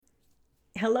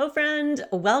Hello, friend.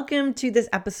 Welcome to this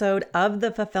episode of the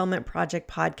Fulfillment Project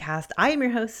podcast. I am your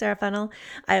host, Sarah Fennell.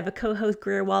 I have a co-host,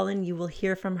 Greer Wallen. You will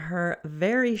hear from her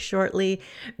very shortly.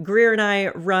 Greer and I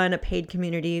run a paid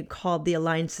community called the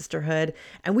Aligned Sisterhood,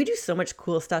 and we do so much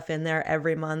cool stuff in there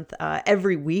every month.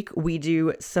 Every week, we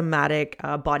do somatic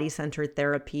body-centered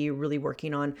therapy, really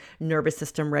working on nervous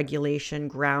system regulation,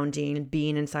 grounding,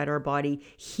 being inside our body,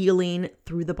 healing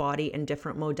through the body in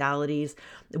different modalities.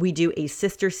 We do a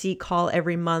sister seat call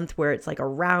every month where it's like a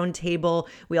round table.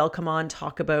 We all come on,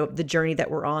 talk about the journey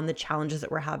that we're on, the challenges that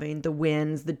we're having, the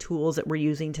wins, the tools that we're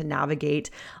using to navigate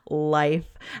life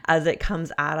as it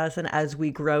comes at us and as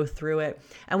we grow through it.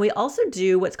 And we also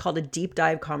do what's called a deep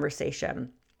dive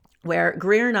conversation, where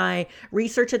Greer and I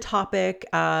research a topic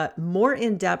more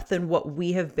in depth than what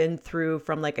we have been through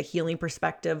from like a healing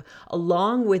perspective,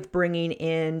 along with bringing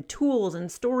in tools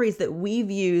and stories that we've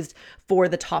used for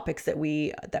the topics that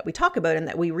we talk about and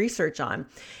that we research on.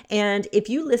 And if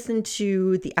you listened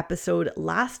to the episode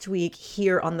last week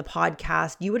here on the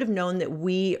podcast, you would have known that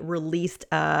we released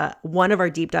one of our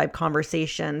deep dive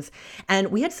conversations, and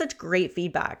we had such great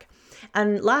feedback.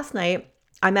 And last night,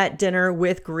 I'm at dinner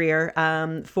with Greer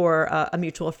for a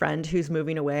mutual friend who's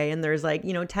moving away. And there's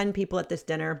 10 people at this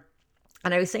dinner.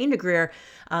 And I was saying to Greer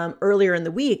earlier in the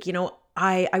week,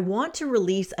 I want to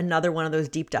release another one of those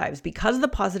deep dives because of the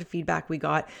positive feedback we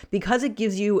got, because it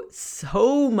gives you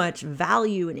so much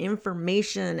value and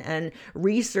information and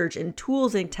research and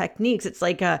tools and techniques. It's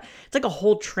like a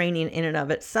whole training in and of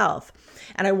itself.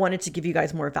 And I wanted to give you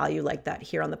guys more value like that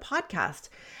here on the podcast.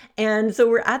 And so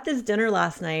we're at this dinner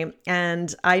last night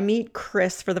and I meet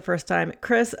Chris for the first time.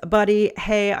 Chris, buddy,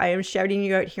 hey, I am shouting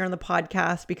you out here on the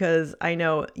podcast because I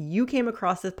know you came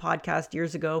across this podcast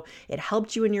years ago. It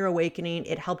helped you in your awakening.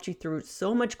 It helped you through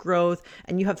so much growth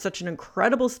and you have such an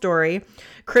incredible story.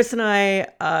 Chris and I,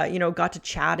 got to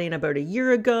chatting about a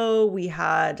year ago. We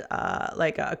had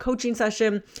a coaching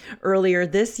session earlier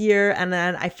this year. And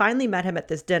then I finally met him at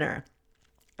this dinner.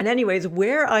 And anyways,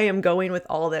 where I am going with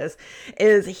all this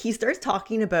is he starts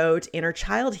talking about inner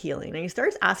child healing and he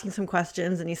starts asking some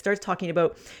questions and he starts talking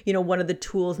about, one of the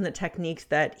tools and the techniques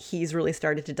that he's really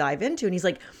started to dive into. And he's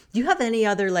like, do you have any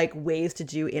other ways to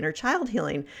do inner child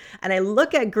healing? And I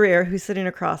look at Greer, who's sitting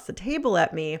across the table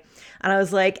at me, and I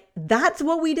was like, that's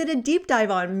what we did a deep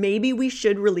dive on. Maybe we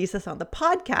should release this on the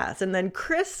podcast. And then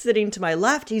Chris sitting to my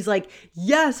left, he's like,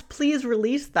 yes, please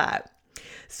release that.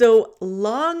 So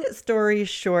long story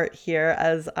short here,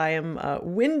 as I am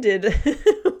winded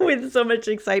with so much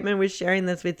excitement with sharing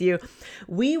this with you,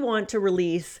 we want to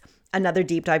release another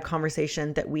deep dive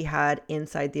conversation that we had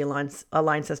inside the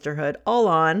Aligned Sisterhood, all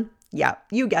on, yeah,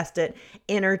 you guessed it,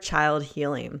 inner child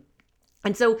healing.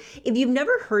 And so if you've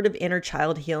never heard of inner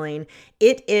child healing,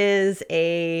 it is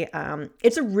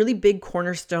it's a really big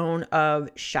cornerstone of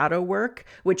shadow work,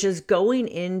 which is going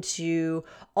into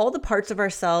all the parts of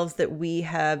ourselves that we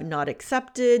have not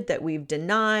accepted, that we've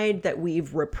denied, that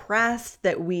we've repressed,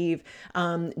 that we've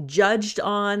judged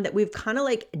on, that we've kind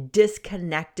of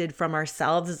disconnected from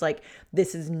ourselves as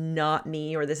this is not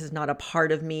me, or this is not a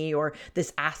part of me, or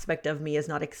this aspect of me is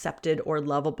not accepted or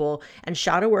lovable. And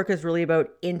shadow work is really about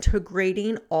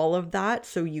integrating all of that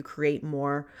so you create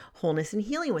more wholeness and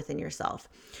healing within yourself.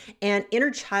 And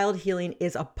inner child healing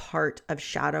is a part of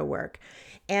shadow work.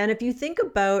 And if you think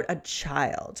about a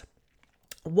child,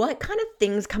 what kind of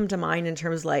things come to mind in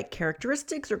terms of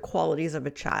characteristics or qualities of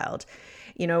a child?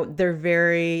 They're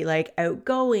very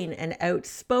outgoing and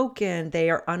outspoken. They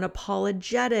are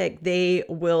unapologetic. They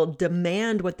will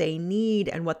demand what they need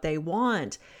and what they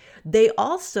want. They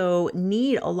also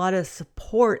need a lot of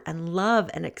support and love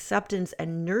and acceptance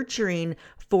and nurturing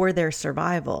for their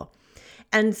survival.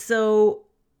 And so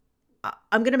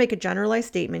I'm going to make a generalized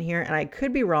statement here, and I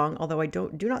could be wrong, although I do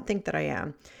not think that I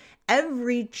am.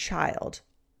 Every child,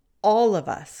 all of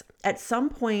us, at some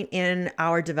point in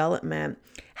our development,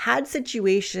 had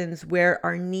situations where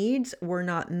our needs were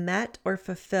not met or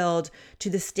fulfilled to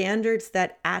the standards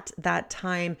that at that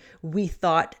time we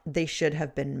thought they should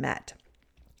have been met.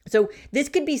 So this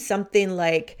could be something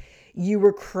like you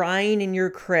were crying in your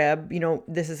crib,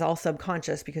 this is all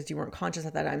subconscious because you weren't conscious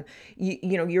at that time.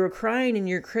 You were crying in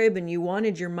your crib and you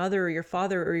wanted your mother or your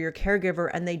father or your caregiver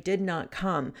and they did not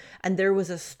come. And there was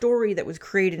a story that was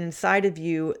created inside of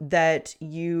you that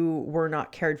you were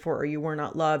not cared for, or you were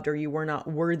not loved, or you were not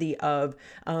worthy of,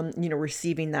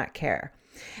 receiving that care.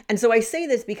 And so I say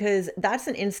this because that's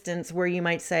an instance where you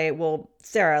might say, well,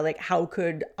 Sarah, how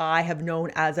could I have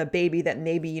known as a baby that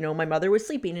maybe, my mother was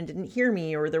sleeping and didn't hear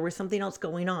me, or there was something else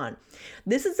going on?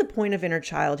 This is the point of inner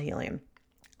child healing.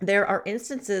 there are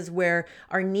instances where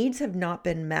our needs have not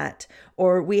been met,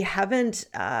 or we haven't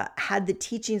had the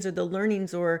teachings or the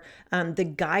learnings or the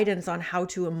guidance on how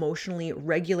to emotionally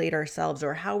regulate ourselves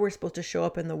or how we're supposed to show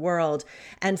up in the world.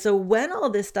 And so when all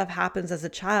this stuff happens as a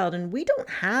child and we don't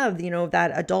have,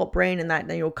 that adult brain and that,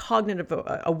 cognitive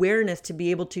awareness to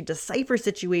be able to decipher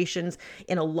situations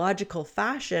in a logical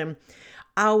fashion,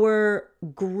 our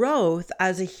growth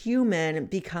as a human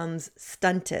becomes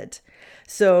stunted.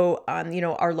 So,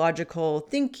 our logical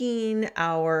thinking,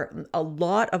 a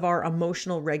lot of our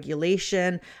emotional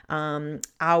regulation,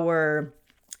 our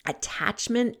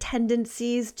attachment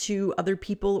tendencies to other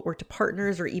people or to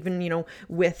partners or even,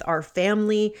 with our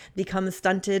family become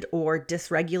stunted or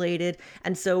dysregulated.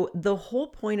 And so the whole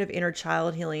point of inner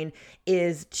child healing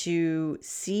is to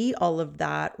see all of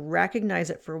that,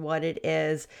 recognize it for what it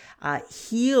is,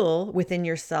 heal within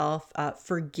yourself,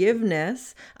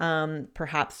 forgiveness,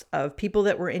 perhaps of people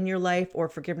that were in your life, or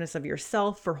forgiveness of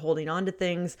yourself for holding on to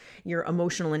things, your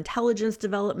emotional intelligence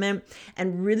development,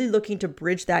 and really looking to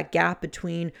bridge that gap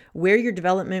between where your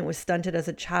development was stunted as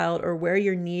a child or where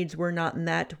your needs were not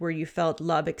met, where you felt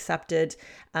love, accepted,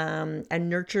 and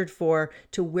nurtured for,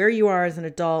 to where you are as an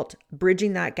adult,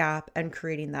 bridging that gap and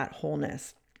creating that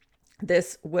wholeness.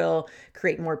 This will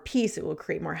create more peace. It will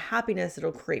create more happiness.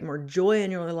 It'll create more joy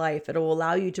in your life. It will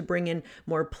allow you to bring in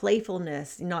more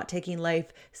playfulness, not taking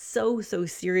life so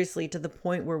seriously to the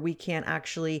point where we can't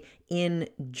actually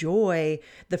enjoy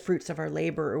the fruits of our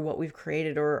labor or what we've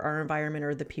created or our environment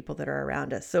or the people that are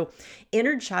around us. So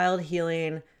inner child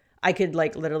healing, I could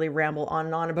literally ramble on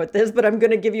and on about this, but I'm going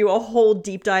to give you a whole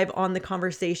deep dive on the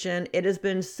conversation. It has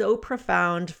been so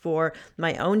profound for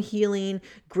my own healing.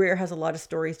 Greer has a lot of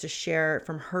stories to share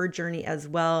from her journey as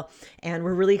well. And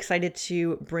we're really excited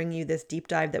to bring you this deep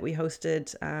dive that we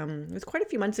hosted. It was quite a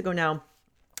few months ago now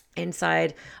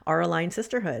inside our Aligned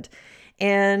Sisterhood.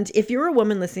 And if you're a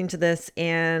woman listening to this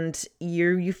and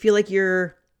you feel like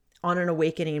you're on an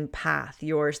awakening path,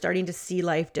 you're starting to see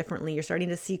life differently, you're starting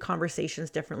to see conversations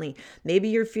differently. Maybe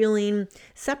you're feeling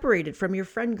separated from your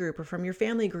friend group or from your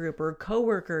family group or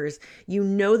coworkers. You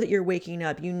know that you're waking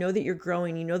up, you know that you're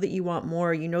growing, you know that you want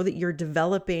more, you know that you're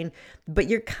developing, but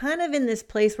you're kind of in this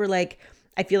place where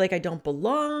I feel like I don't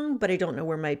belong, but I don't know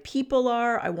where my people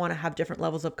are. I want to have different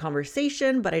levels of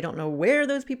conversation, but I don't know where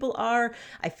those people are.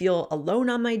 I feel alone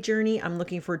on my journey. I'm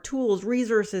looking for tools,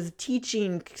 resources,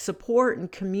 teaching, support,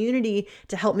 and community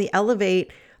to help me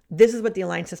elevate. This is what the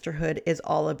Aligned Sisterhood is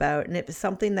all about. And if it's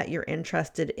something that you're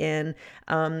interested in,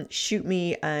 shoot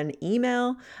me an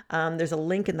email. There's a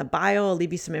link in the bio. I'll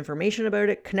leave you some information about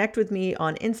it. Connect with me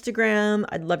on Instagram.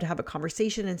 I'd love to have a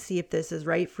conversation and see if this is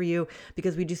right for you,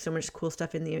 because we do so much cool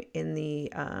stuff in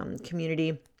the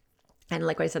community. And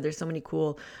like I said, there's so many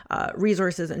cool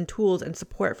resources and tools and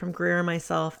support from Greer and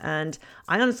myself. And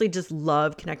I honestly just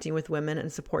love connecting with women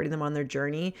and supporting them on their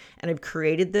journey. And I've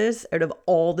created this out of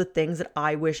all the things that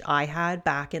I wish I had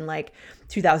back in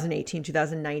 2018,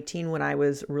 2019, when I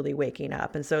was really waking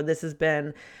up. And so this has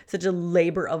been such a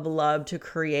labor of love to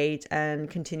create and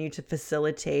continue to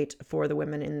facilitate for the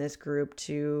women in this group,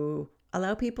 to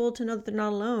allow people to know that they're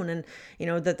not alone, and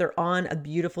that they're on a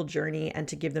beautiful journey, and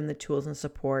to give them the tools and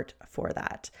support for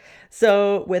that.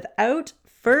 So without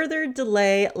further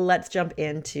delay, let's jump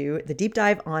into the deep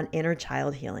dive on inner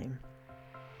child healing.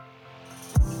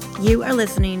 You are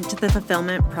listening to the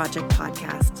Fulfillment Project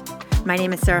podcast. My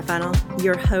name is Sarah Fennell,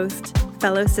 your host,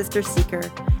 fellow sister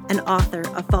seeker, and author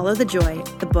of Follow the Joy,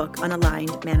 the book on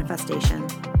aligned manifestation.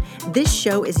 This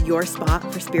show is your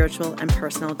spot for spiritual and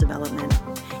personal development.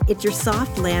 It's your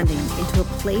soft landing into a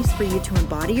place for you to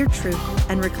embody your truth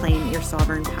and reclaim your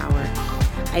sovereign power.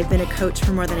 I've been a coach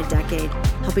for more than a decade,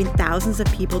 helping thousands of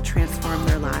people transform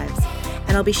their lives.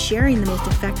 And I'll be sharing the most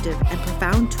effective and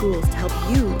profound tools to help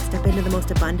you step into the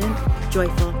most abundant,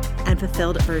 joyful, and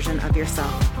fulfilled version of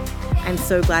yourself. I'm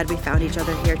so glad we found each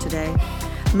other here today.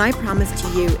 My promise to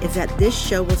you is that this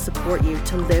show will support you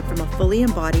to live from a fully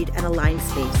embodied and aligned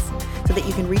space, so that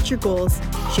you can reach your goals,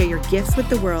 share your gifts with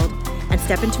the world, and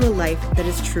step into a life that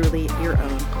is truly your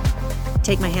own.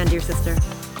 Take my hand, dear sister,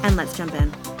 and let's jump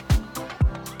in.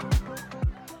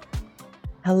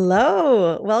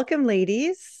 Hello, welcome,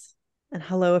 ladies. And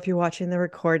hello if you're watching the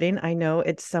recording. I know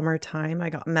it's summertime. I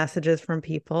got messages from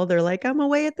people. They're like, I'm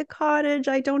away at the cottage.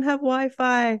 I don't have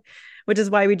Wi-Fi, which is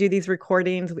why we do these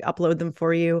recordings. We upload them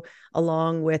for you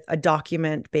along with a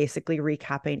document basically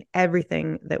recapping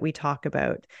everything that we talk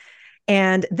about.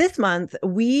 And this month,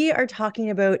 we are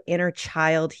talking about inner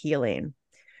child healing.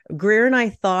 Greer and I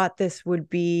thought this would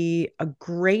be a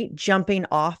great jumping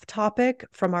off topic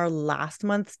from our last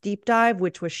month's deep dive,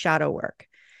 which was shadow work.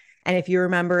 And if you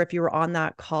remember, if you were on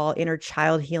that call, inner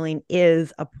child healing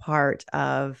is a part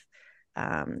of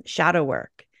shadow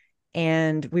work.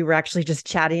 And we were actually just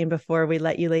chatting before we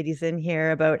let you ladies in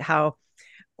here about how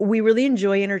we really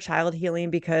enjoy inner child healing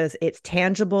because it's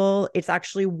tangible. It's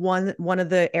actually one of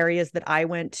the areas that I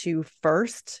went to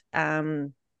first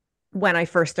when I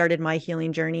first started my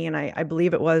healing journey. And I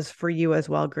believe it was for you as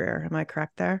well, Greer. Am I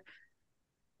correct there?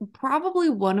 Probably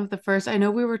one of the first. I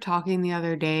know we were talking the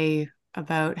other day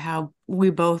about how we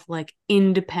both like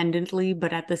independently,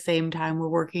 but at the same time we're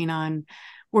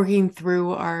working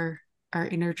through our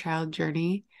inner child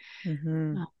journey.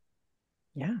 Mm-hmm. Uh,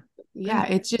 Yeah, yeah,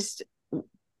 great. it's just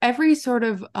every sort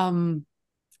of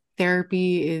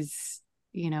therapy is,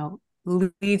 you know,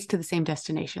 leads to the same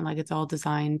destination. Like it's all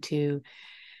designed to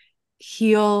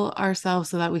heal ourselves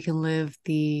so that we can live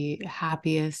the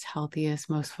happiest,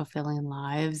 healthiest, most fulfilling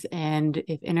lives. And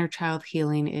if inner child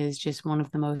healing is just one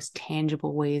of the most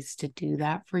tangible ways to do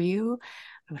that for you,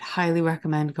 I would highly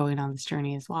recommend going on this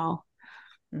journey as well.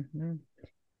 Mm-hmm.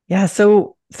 Yeah.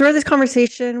 So throughout this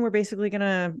conversation, we're basically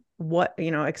gonna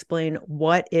explain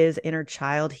what is inner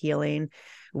child healing.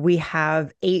 We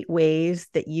have 8 ways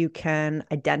that you can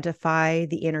identify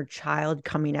the inner child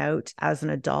coming out as an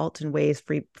adult, and ways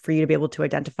for you to be able to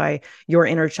identify your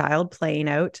inner child playing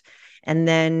out. And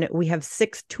then we have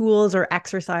 6 tools or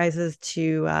exercises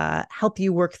to help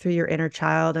you work through your inner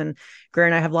child. And Greer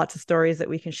and I have lots of stories that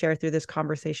we can share through this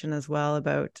conversation as well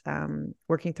about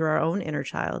working through our own inner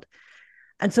child.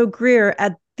 And so, Greer,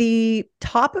 at the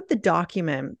top of the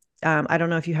document, I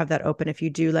don't know if you have that open. If you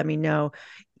do, let me know.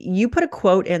 You put a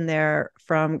quote in there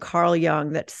from Carl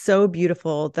Jung that's so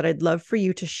beautiful that I'd love for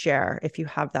you to share if you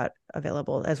have that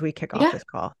available as we kick off Yeah. this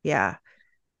call. Yeah.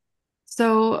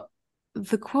 So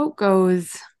the quote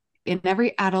goes, in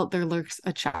every adult, there lurks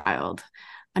a child,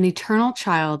 an eternal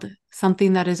child,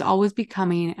 something that is always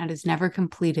becoming and is never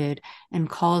completed and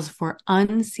calls for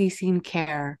unceasing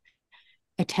care,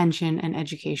 attention, and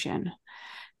education.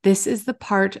 This is the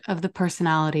part of the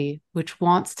personality which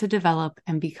wants to develop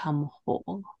and become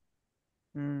whole.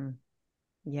 Mm,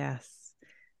 yes.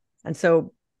 And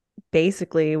so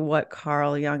basically, what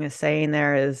Carl Jung is saying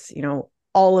there is,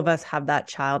 all of us have that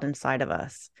child inside of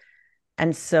us.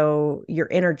 And so your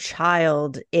inner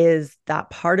child is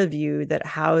that part of you that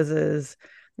houses,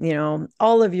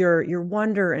 all of your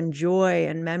wonder and joy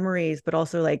and memories, but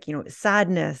also like,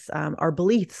 sadness, our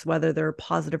beliefs, whether they're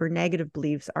positive or negative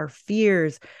beliefs, our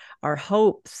fears, our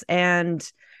hopes,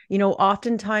 and,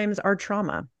 oftentimes our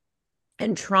trauma.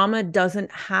 And trauma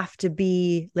doesn't have to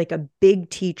be like a big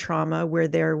T trauma where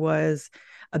there was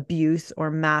abuse or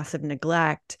massive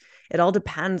neglect. It all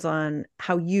depends on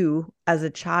how you, as a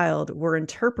child, were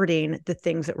interpreting the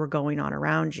things that were going on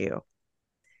around you.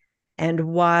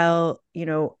 And while,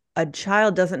 a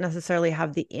child doesn't necessarily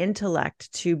have the intellect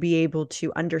to be able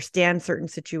to understand certain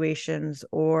situations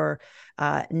or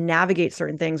navigate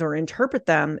certain things or interpret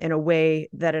them in a way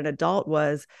that an adult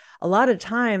was, a lot of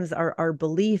times our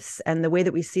beliefs and the way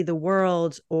that we see the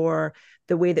world or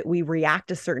the way that we react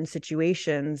to certain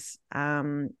situations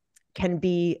can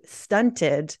be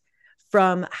stunted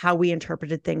from how we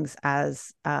interpreted things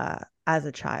as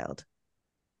a child.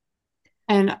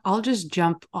 And I'll just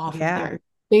jump off of Yeah. there.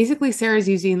 Basically, Sarah's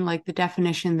using like the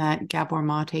definition that Gabor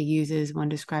Mate uses when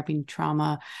describing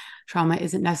trauma. Trauma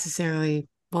isn't necessarily,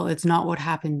 well, it's not what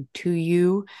happened to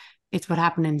you. It's what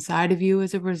happened inside of you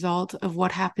as a result of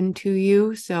what happened to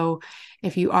you. So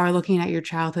if you are looking at your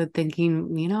childhood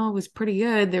thinking, it was pretty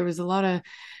good, there was a lot of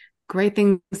great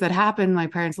things that happened. My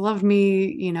parents loved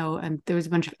me, and there was a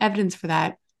bunch of evidence for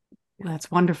that.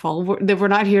 That's wonderful. We're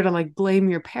not here to like blame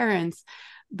your parents,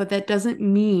 but that doesn't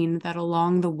mean that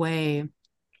along the way,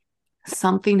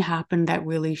 something happened that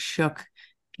really shook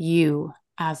you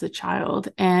as a child.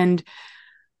 And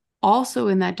also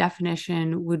in that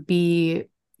definition would be,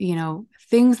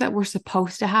 things that were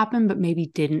supposed to happen, but maybe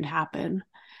didn't happen.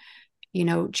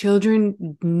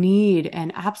 Children need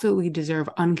and absolutely deserve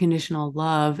unconditional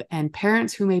love, and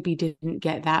parents who maybe didn't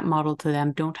get that model to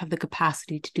them don't have the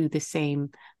capacity to do the same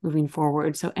moving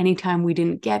forward. So, anytime we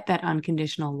didn't get that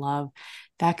unconditional love,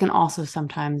 that can also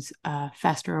sometimes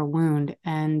fester a wound.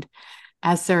 And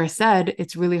as Sarah said,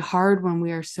 it's really hard when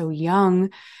we are so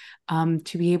young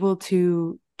to be able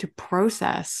to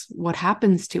process what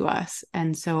happens to us.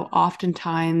 And so,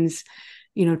 oftentimes,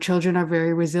 children are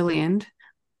very resilient.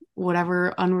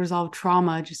 Whatever unresolved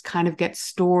trauma just kind of gets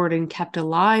stored and kept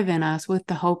alive in us with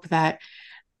the hope that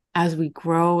as we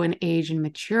grow and age and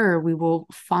mature, we will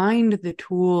find the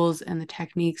tools and the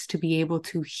techniques to be able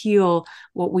to heal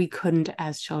what we couldn't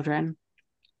as children.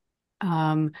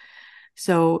 Um,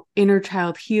 So inner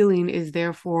child healing is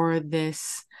therefore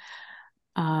this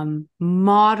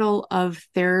model of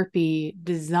therapy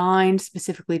designed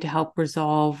specifically to help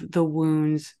resolve the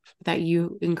wounds that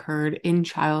you incurred in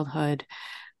childhood,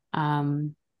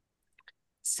 um,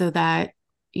 so that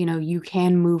you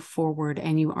can move forward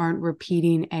and you aren't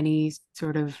repeating any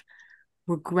sort of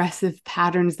regressive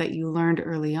patterns that you learned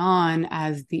early on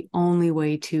as the only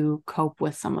way to cope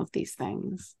with some of these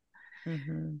things.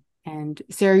 Mm-hmm. And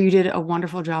Sarah, you did a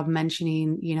wonderful job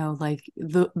mentioning, like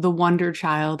the wonder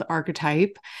child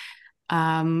archetype.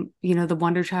 The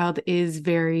wonder child is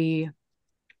very,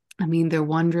 I mean, they're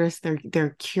wondrous,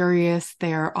 they're curious,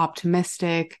 they're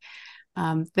optimistic,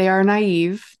 they are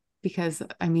naive because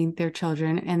I mean they're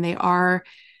children, and they are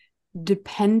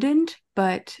dependent,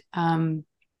 but in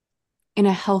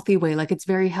a healthy way. Like it's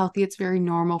very healthy, it's very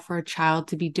normal for a child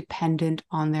to be dependent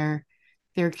on their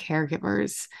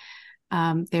caregivers.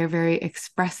 They're very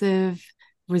expressive,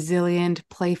 resilient,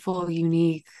 playful,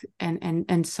 unique,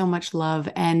 and so much love.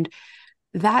 And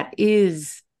that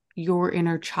is your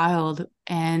inner child.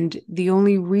 And the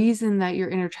only reason that your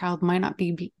inner child might not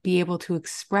be able to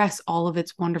express all of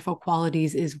its wonderful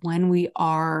qualities is when we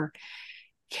are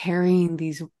carrying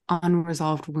these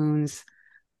unresolved wounds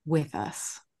with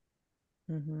us.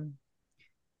 Mm-hmm.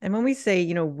 And when we say,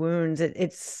 wounds,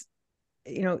 it's,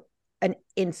 an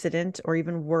incident or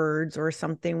even words or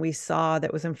something we saw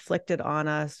that was inflicted on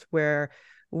us where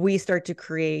we start to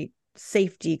create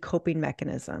safety coping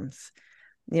mechanisms,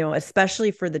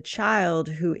 especially for the child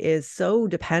who is so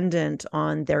dependent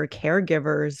on their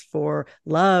caregivers for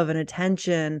love and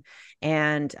attention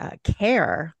and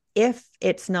care. If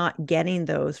it's not getting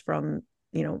those from,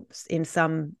 in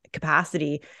some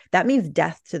capacity, that means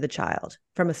death to the child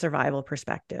from a survival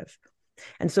perspective.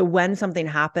 And so when something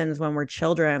happens when we're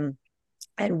children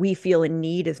and we feel a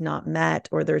need is not met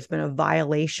or there's been a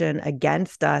violation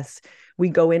against us, we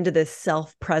go into this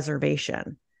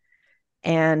self-preservation.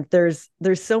 And there's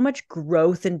so much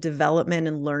growth and development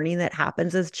and learning that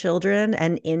happens as children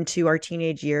and into our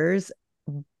teenage years.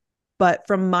 But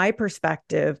from my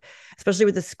perspective, especially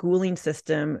with the schooling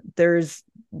system, there's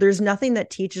nothing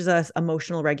that teaches us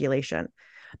emotional regulation.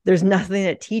 There's nothing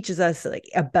that teaches us like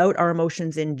about our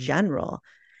emotions in general.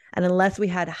 And unless we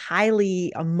had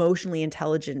highly emotionally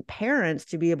intelligent parents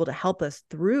to be able to help us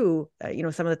through,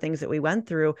 some of the things that we went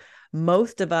through,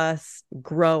 most of us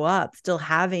grow up still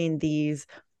having these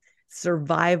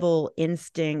survival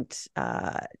instinct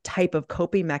type of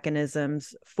coping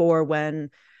mechanisms for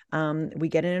when we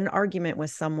get in an argument with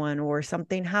someone or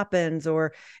something happens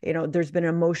or there's been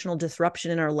an emotional disruption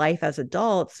in our life as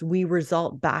adults. We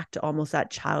result back to almost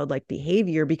that childlike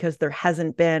behavior because there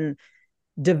hasn't been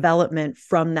development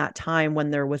from that time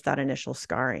when there was that initial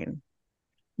scarring.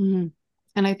 Mm-hmm.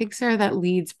 And I think, Sarah, that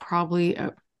leads probably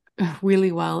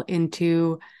really well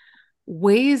into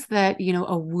ways that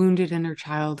a wounded inner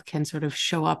child can sort of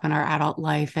show up in our adult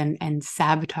life and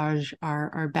sabotage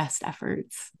our best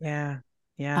efforts. Yeah.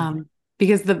 Yeah.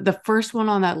 Because the first one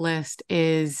on that list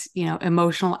is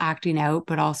emotional acting out,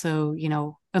 but also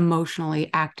emotionally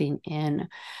acting in.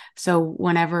 So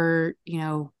whenever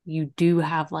you do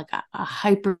have like a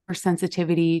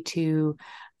hypersensitivity to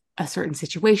a certain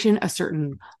situation, a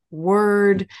certain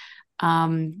word,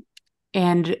 and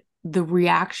the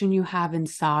reaction you have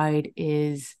inside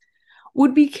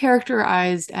would be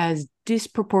characterized as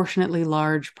disproportionately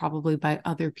large, probably by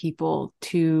other people,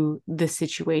 to the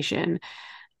situation.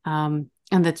 And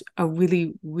that's a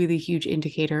really, really huge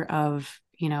indicator of,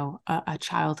 a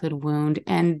childhood wound.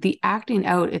 And the acting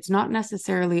out, it's not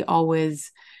necessarily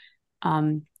always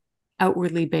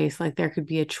outwardly based. Like there could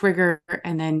be a trigger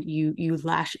and then you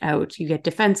lash out, you get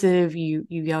defensive, you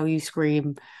yell, you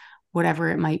scream, whatever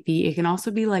it might be. It can also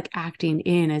be like acting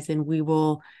in, as in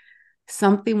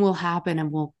something will happen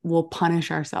and we'll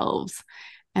punish ourselves.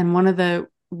 And one of the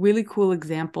really cool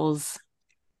examples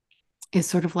is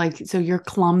sort of like, so your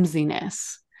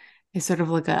clumsiness is sort of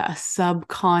like a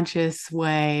subconscious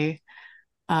way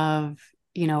of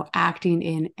acting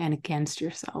in and against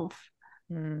yourself.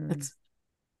 That's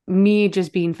me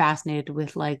just being fascinated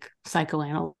with like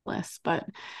psychoanalysts, but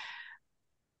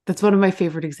that's one of my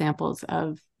favorite examples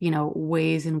of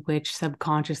ways in which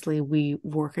subconsciously we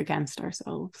work against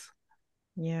ourselves.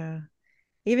 Yeah.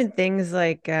 Even things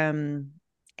like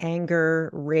anger,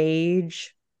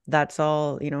 rage, that's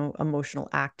all, emotional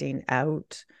acting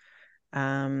out.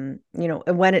 And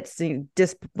when it's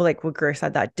like what Greer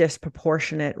said, that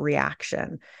disproportionate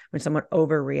reaction when someone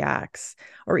overreacts,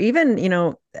 or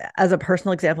even, as a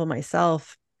personal example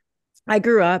myself, I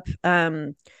grew up,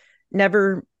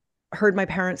 never heard my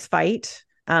parents fight.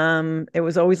 It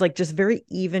was always like just very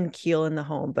even keel in the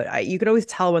home, but you could always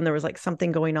tell when there was like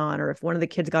something going on, or if one of the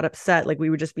kids got upset, like we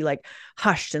would just be like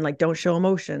hushed and like don't show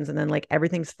emotions, and then like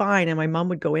everything's fine, and my mom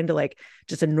would go into like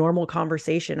just a normal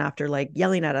conversation after like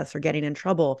yelling at us or getting in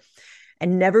trouble,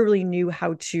 and never really knew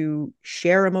how to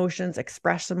share emotions,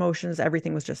 express emotions.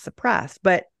 Everything was just suppressed.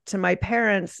 But to my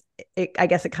parents, I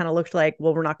guess it kind of looked like,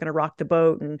 well, we're not going to rock the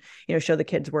boat and, show the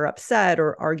kids we're upset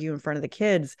or argue in front of the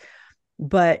kids.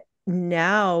 But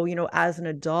now, as an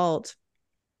adult,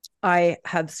 I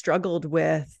have struggled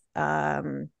with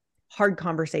hard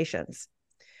conversations,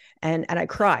 and I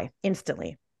cry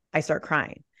instantly. I start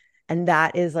crying. And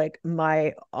that is like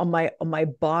my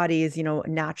body's,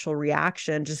 natural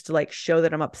reaction, just to like show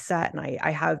that I'm upset. And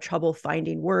I have trouble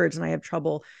finding words, and I have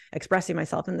trouble expressing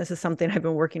myself. And this is something I've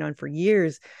been working on for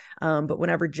years. But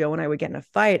whenever Joe and I would get in a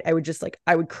fight, I would just like,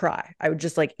 I would cry. I would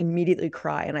just like immediately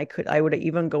cry. And I would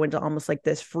even go into almost like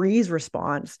this freeze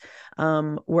response,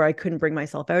 where I couldn't bring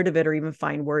myself out of it or even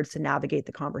find words to navigate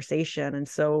the conversation. And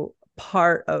so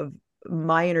part of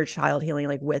my inner child healing,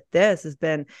 like with this, has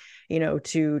been,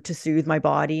 to soothe my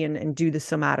body and do the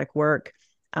somatic work,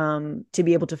 to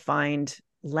be able to find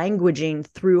languaging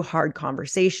through hard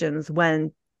conversations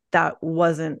when that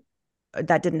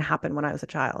didn't happen when I was a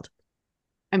child.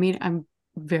 I mean, I'm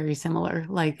very similar.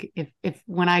 Like if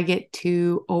when I get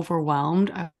too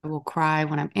overwhelmed, I will cry.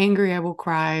 When I'm angry, I will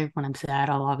cry. When I'm sad,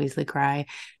 I'll obviously cry.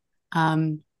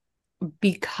 Um,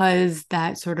 because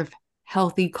that sort of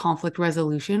healthy conflict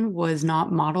resolution was not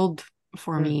modeled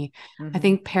for me. I Mm-hmm.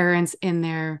 think parents, in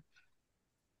their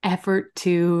effort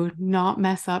to not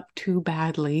mess up too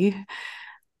badly,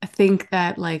 think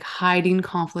that like hiding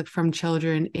conflict from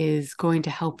children is going to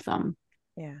help them.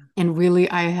 Yeah. And really,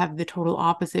 I have the total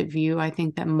opposite view. I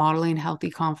think that modeling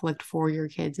healthy conflict for your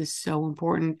kids is so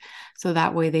important. So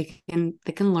that way they can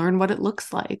learn what it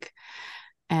looks like,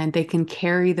 and they can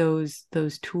carry those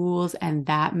tools and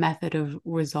that method of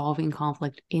resolving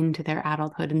conflict into their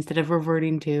adulthood, instead of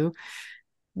reverting to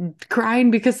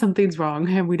crying because something's wrong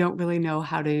and we don't really know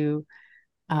how to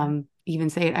Yeah. even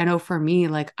say it. I know for me,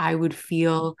 like I would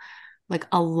feel like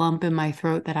a lump in my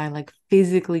throat that I like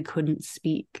physically couldn't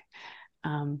speak,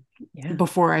 um, Yeah.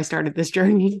 before I started this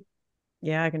journey.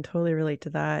 Yeah, I can totally relate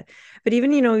to that. But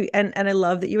even, and I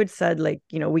love that you had said, like,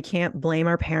 we can't blame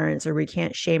our parents or we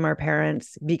can't shame our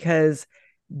parents because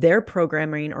their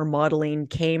programming or modeling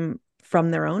came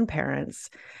from their own parents.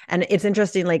 And it's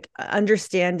interesting, like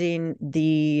understanding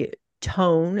the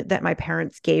tone that my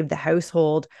parents gave the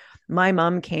household. My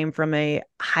mom came from a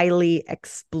highly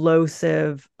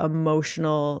explosive,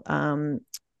 emotional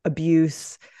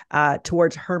abuse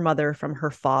towards her mother from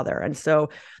her father. And so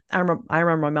I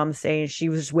remember my mom saying she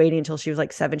was just waiting until she was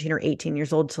like 17 or 18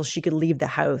 years old till she could leave the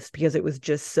house because it was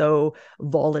just so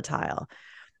volatile.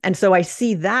 And so I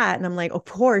see that and I'm like, of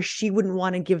course, she wouldn't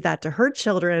want to give that to her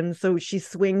children. So she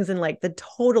swings in like the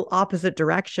total opposite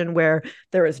direction where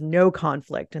there is no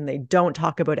conflict and they don't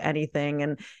talk about anything.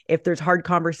 And if there's hard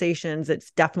conversations,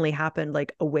 it's definitely happened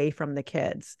like away from the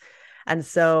kids. And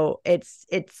so it's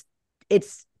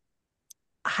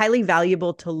highly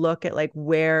valuable to look at like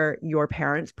where your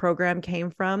parents' program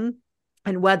came from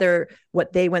and whether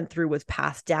what they went through was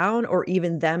passed down, or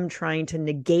even them trying to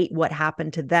negate what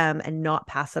happened to them and not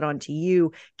pass it on to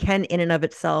you can in and of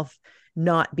itself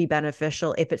not be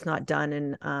beneficial if it's not done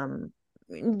in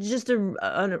just a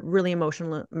really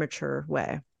emotional mature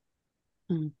way.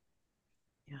 Mm.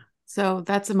 Yeah. So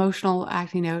that's emotional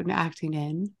acting out and acting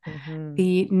in. Mm-hmm.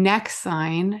 The next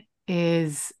sign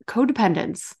is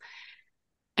codependence.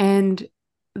 And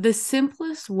the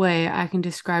simplest way I can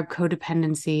describe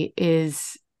codependency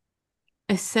is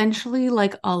essentially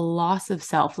like a loss of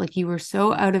self. Like you were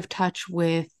so out of touch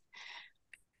with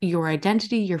your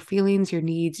identity, your feelings, your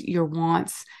needs, your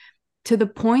wants, to the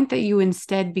point that you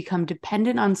instead become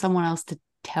dependent on someone else to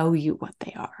tell you what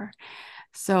they are.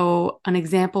 So an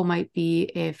example might be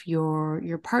if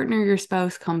your partner, your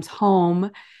spouse comes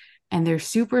home and they're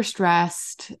super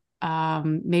stressed.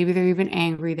 Maybe they're even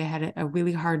angry. They had a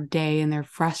really hard day and they're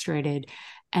frustrated.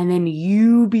 And then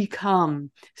you become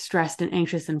stressed and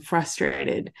anxious and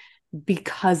frustrated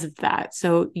because of that.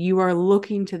 So you are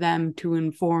looking to them to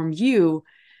inform you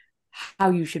how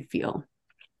you should feel.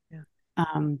 Yeah.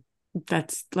 Um,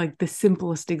 that's like the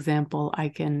simplest example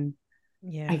I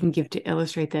Yeah. can give to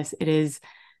illustrate this. It is,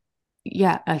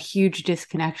 yeah, a huge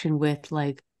disconnection with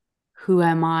like, who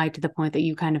am I, to the point that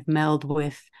you kind of meld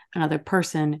with another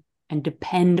person and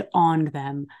depend on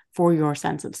them for your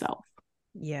sense of self.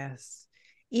 Yes.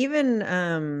 Even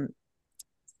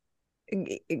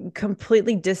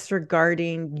completely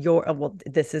disregarding your well,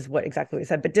 this is what exactly we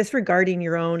said, but disregarding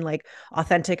your own like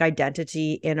authentic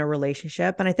identity in a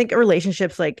relationship. And I think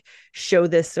relationships like show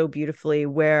this so beautifully,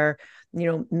 where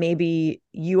maybe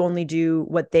you only do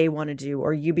what they want to do,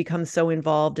 or you become so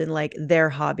involved in like their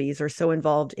hobbies or so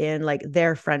involved in like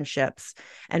their friendships,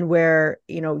 and where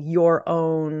your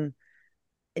own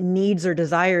needs or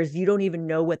desires, you don't even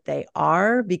know what they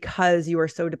are, because you are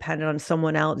so dependent on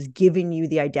someone else giving you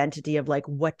the identity of like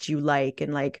what you like,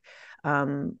 and like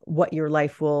what your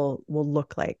life will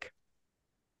look like.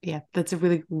 Yeah, that's a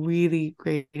really, really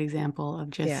great example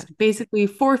of Yeah. just basically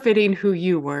forfeiting who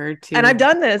you were And to I've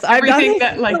done this. I've done everything this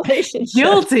that, in like, relationships.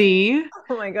 guilty,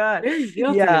 Oh my God. very guilty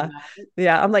of Yeah. that.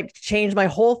 Yeah. I'm like, change my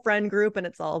whole friend group and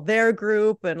it's all their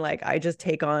group. And like, I just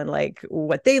take on like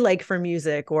what they like for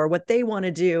music or what they want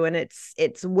to do. And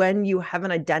it's when you haven't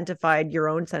identified your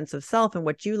own sense of self and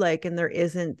what you like, and there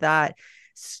isn't that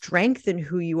strength in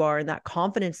who you are and that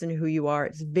confidence in who you are,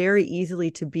 it's very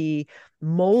easily to be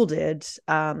molded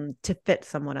to fit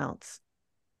someone else.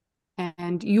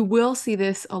 And you will see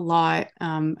this a lot.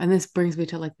 And this brings me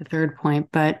to like the third point.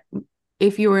 But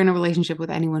if you are in a relationship with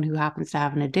anyone who happens to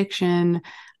have an addiction,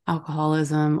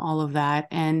 alcoholism, all of that.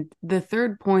 And the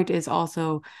third point is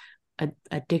also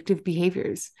addictive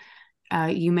behaviors.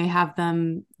 You may have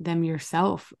them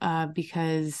yourself,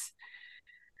 because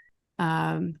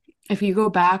if you go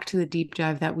back to the deep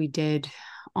dive that we did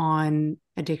on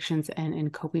addictions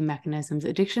and coping mechanisms,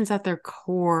 addictions at their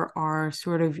core are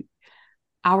sort of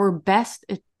our best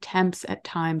attempts at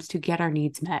times to get our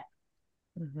needs met.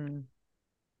 Mm-hmm.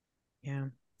 Yeah.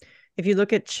 If you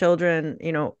look at children,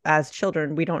 as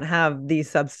children, we don't have these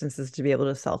substances to be able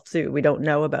to self-soothe. We don't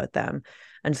know about them.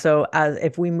 And so as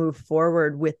if we move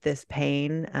forward with this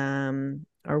pain,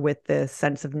 or with this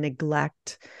sense of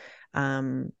neglect,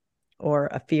 um, or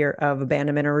a fear of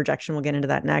abandonment or rejection, we'll get into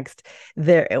that next.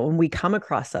 There, when we come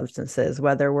across substances,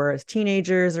 whether we're as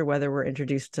teenagers or whether we're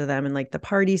introduced to them in like the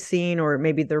party scene, or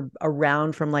maybe they're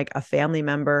around from like a family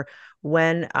member,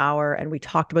 and we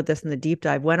talked about this in the deep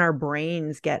dive, when our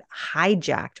brains get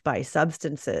hijacked by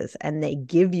substances and they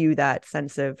give you that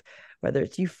sense of, whether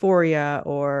it's euphoria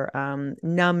or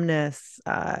numbness,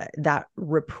 that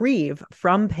reprieve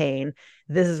from pain,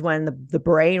 this is when the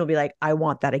brain will be like, I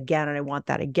want that again, and I want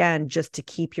that again, just to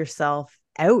keep yourself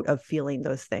out of feeling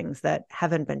those things that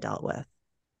haven't been dealt with.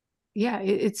 Yeah,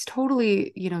 it's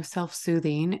totally,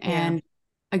 self-soothing. Yeah. And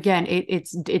again,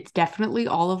 it's definitely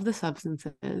all of the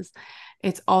substances.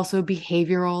 It's also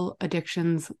behavioral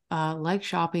addictions, like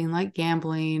shopping, like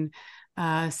gambling,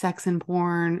 sex and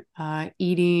porn,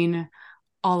 eating,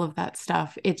 all of that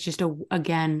stuff. It's just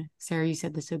again, Sarah, you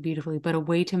said this so beautifully, but a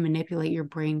way to manipulate your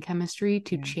brain chemistry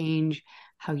to Yeah. change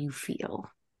how you feel.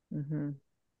 Mm-hmm.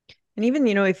 And even,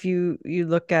 if you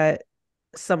look at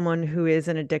someone who is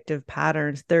in addictive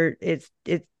patterns,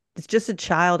 it's just a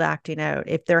child acting out.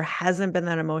 If there hasn't been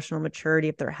that emotional maturity,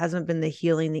 if there hasn't been the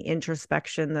healing, the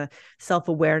introspection, the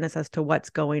self-awareness as to what's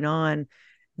going on,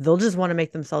 they'll just want to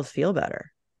make themselves feel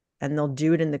better. And they'll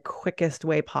do it in the quickest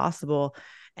way possible.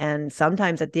 And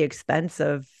sometimes at the expense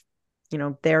of,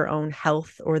 their own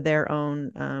health or their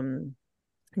own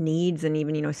needs, and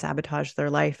even, sabotage their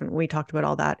life. And we talked about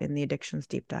all that in the addictions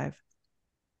deep dive.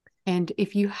 And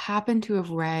if you happen to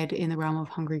have read In the Realm of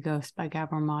Hungry Ghosts by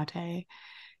Gabor Mate,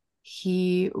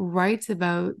 he writes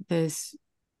about this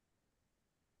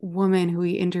woman who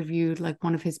he interviewed, like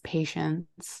one of his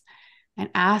patients, and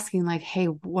asking like, hey,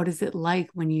 what is it like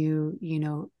when you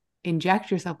inject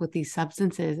yourself with these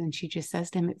substances? And she just says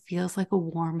to him, it feels like a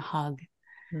warm hug.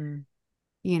 Mm.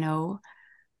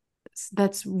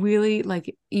 That's really,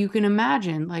 like, you can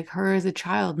imagine like her as a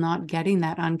child not getting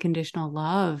that unconditional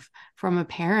love from a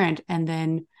parent, and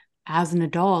then as an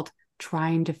adult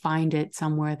trying to find it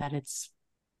somewhere that it's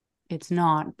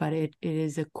not, but it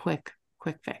is a quick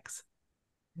fix.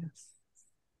 Yes.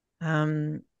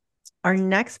 Our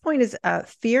next point is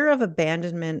fear of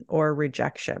abandonment or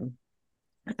rejection.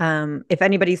 If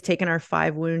anybody's taken our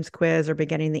 5 wounds quiz or been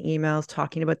getting the emails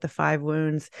talking about the 5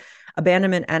 wounds,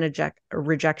 abandonment and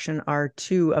rejection are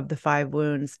 2 of the 5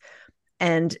 wounds.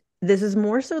 And this is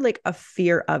more so like a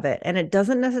fear of it. And it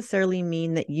doesn't necessarily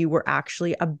mean that you were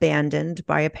actually abandoned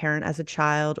by a parent as a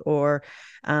child, or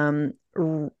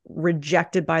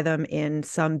rejected by them in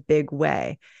some big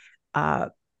way.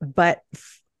 But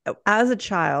as a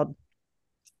child,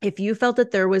 if you felt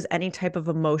that there was any type of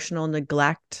emotional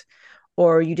neglect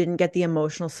or you didn't get the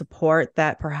emotional support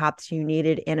that perhaps you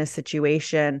needed in a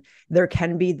situation, there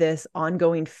can be this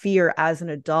ongoing fear as an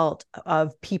adult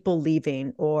of people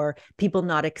leaving or people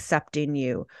not accepting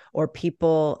you or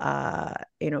people,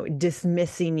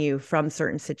 dismissing you from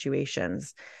certain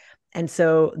situations. And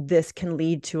so this can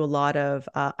lead to a lot of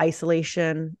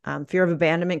isolation. Fear of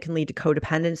abandonment can lead to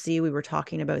codependency. We were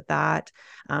talking about that.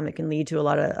 It can lead to a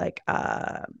lot of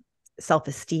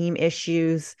self-esteem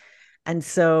issues. And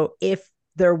so if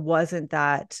there wasn't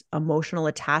that emotional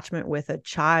attachment with a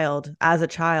child, as a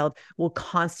child, we'll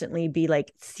constantly be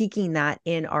like seeking that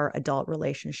in our adult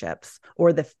relationships,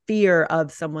 or the fear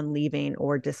of someone leaving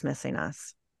or dismissing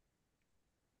us.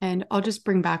 And I'll just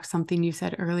bring back something you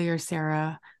said earlier,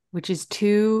 Sarah, which is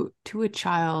to a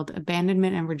child,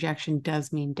 abandonment and rejection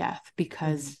does mean death,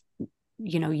 because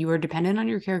you are dependent on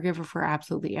your caregiver for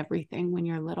absolutely everything when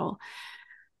you're little.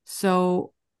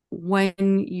 So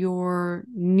when your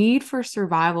need for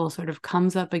survival sort of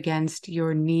comes up against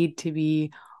your need to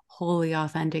be wholly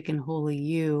authentic and wholly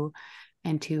you,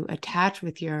 and to attach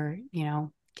with your,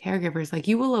 caregivers, like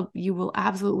you will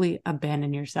absolutely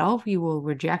abandon yourself. You will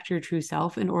reject your true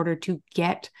self in order to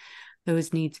get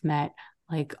those needs met.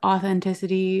 Like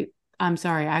authenticity, I'm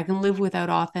sorry, I can live without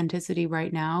authenticity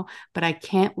right now, but I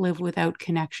can't live without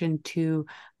connection to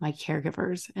my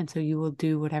caregivers. And so you will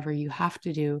do whatever you have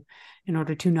to do in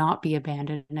order to not be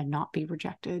abandoned and not be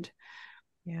rejected.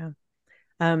 Yeah.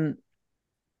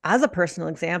 As a personal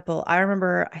example, I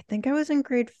remember, I think I was in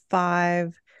grade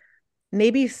 5,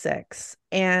 maybe 6.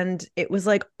 And it was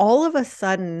like all of a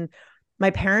sudden, my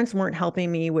parents weren't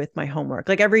helping me with my homework.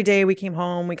 Like every day we came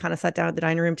home, we kind of sat down at the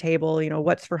dining room table,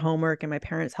 what's for homework? And my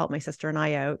parents helped my sister and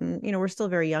I out. And, we're still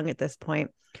very young at this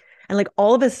point. And like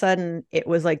all of a sudden, it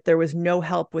was like there was no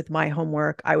help with my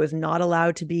homework. I was not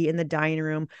allowed to be in the dining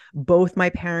room. Both my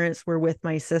parents were with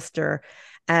my sister.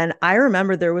 And I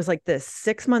remember there was like this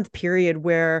 6-month period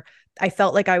where I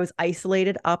felt like I was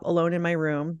isolated up alone in my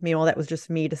room. Meanwhile, that was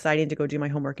just me deciding to go do my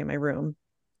homework in my room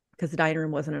because the dining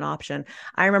room wasn't an option.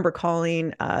 I remember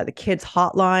calling the kids'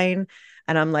 hotline,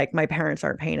 and I'm like, my parents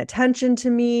aren't paying attention to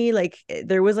me. Like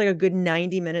there was like a good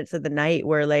 90 minutes of the night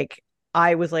where like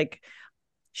I was like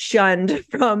shunned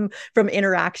from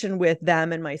interaction with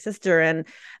them and my sister. And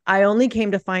I only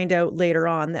came to find out later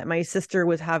on that my sister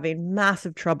was having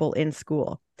massive trouble in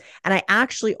school. And I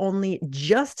actually only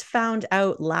just found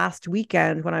out last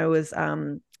weekend when I was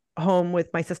home with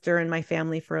my sister and my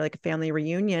family for like a family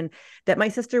reunion that my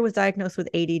sister was diagnosed with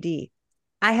ADD.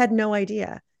 I had no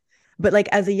idea. But like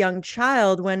as a young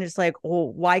child, when it's like,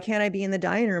 oh, why can't I be in the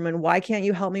dining room, and why can't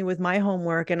you help me with my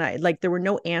homework? And I like there were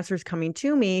no answers coming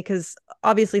to me because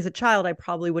obviously as a child I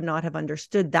probably would not have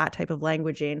understood that type of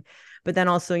languaging. But then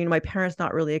also, my parents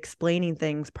not really explaining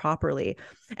things properly.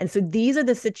 And so these are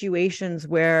the situations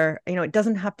where, it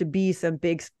doesn't have to be some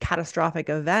big catastrophic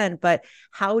event, but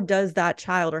how does that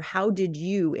child, or how did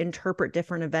you interpret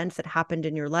different events that happened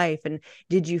in your life? And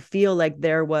did you feel like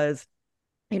there was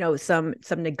some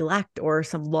neglect or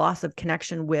some loss of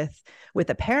connection with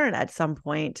a parent at some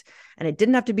point? And it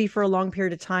didn't have to be for a long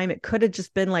period of time. It could have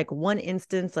just been like one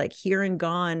instance, like here and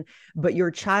gone, but your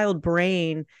child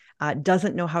brain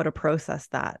doesn't know how to process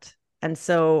that. And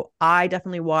so I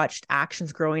definitely watched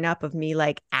actions growing up of me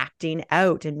like acting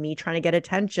out and me trying to get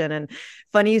attention. And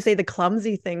funny you say the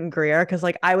clumsy thing, Greer, because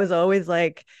like I was always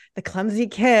like the clumsy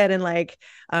kid, and like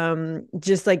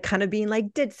just like kind of being like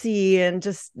ditzy and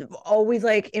just always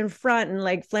like in front and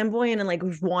like flamboyant and like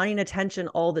wanting attention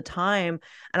all the time.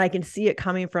 And I can see it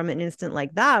coming from an instant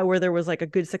like that where there was like a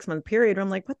good 6-month period where I'm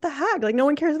like, what the heck? Like no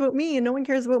one cares about me and no one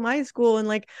cares about my school. And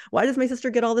like, why does my sister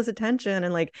get all this attention?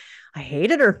 And like, I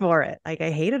hated her for it. Like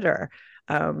I hated her.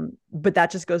 But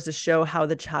that just goes to show how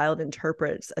the child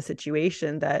interprets a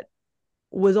situation that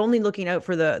was only looking out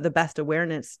for the best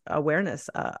awareness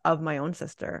of my own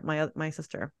sister, my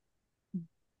sister.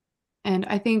 And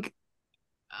I think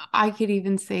I could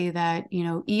even say that,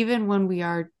 even when we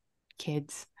are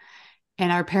kids and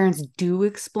our parents do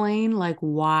explain like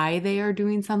why they are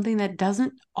doing something, that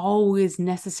doesn't always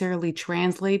necessarily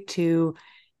translate to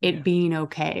it being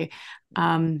okay.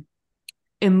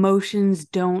 Emotions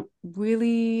don't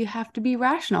really have to be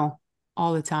rational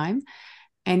all the time.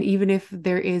 And even if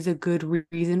there is a good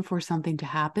reason for something to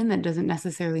happen, that doesn't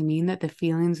necessarily mean that the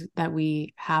feelings that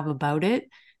we have about it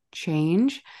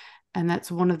change. And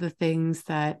that's one of the things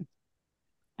that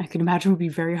I can imagine would be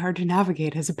very hard to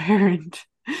navigate as a parent.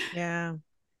 Yeah.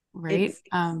 Right.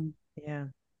 Yeah.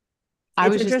 I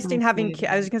It's was just interesting going to having say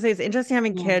I was that. gonna say it's interesting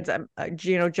having Yeah. kids.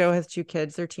 Joe has two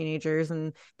kids. They're teenagers,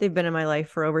 and they've been in my life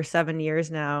for over 7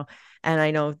 years now. And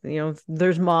I know,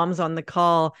 there's moms on the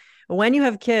call. When you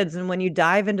have kids and when you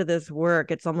dive into this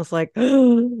work, it's almost like,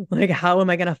 like, how am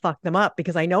I gonna fuck them up?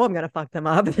 Because I know I'm gonna fuck them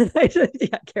up.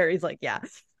 Yeah, Carrie's like, yeah.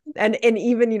 And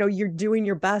even, you're doing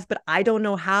your best, but I don't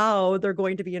know how they're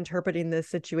going to be interpreting this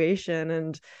situation.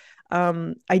 And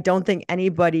I don't think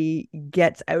anybody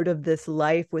gets out of this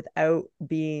life without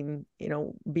being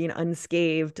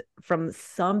unscathed from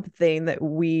something that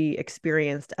we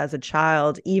experienced as a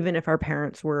child, even if our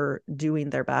parents were doing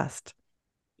their best.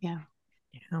 Yeah.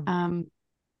 Yeah.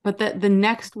 But the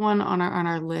next one on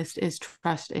our list is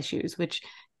trust issues, which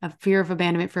a fear of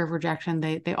abandonment, fear of rejection,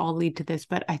 they all lead to this.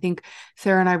 But I think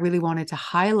Sarah and I really wanted to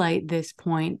highlight this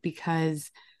point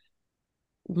because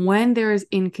when there's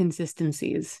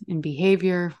inconsistencies in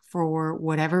behavior for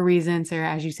whatever reason,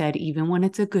 Sarah, as you said, even when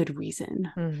it's a good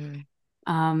reason,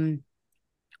 Mm-hmm. um,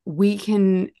 we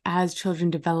can, as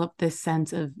children, develop this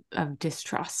sense of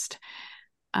distrust,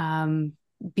 um,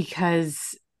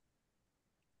 because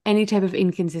any type of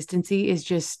inconsistency is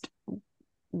just,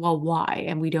 well, why?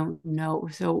 And we don't know.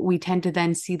 So we tend to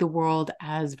then see the world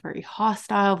as very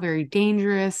hostile, very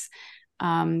dangerous.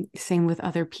 Same with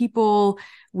other people.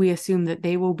 We assume that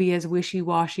they will be as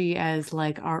wishy-washy as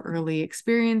like our early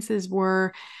experiences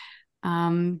were.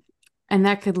 Um, and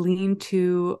that could lead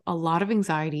to a lot of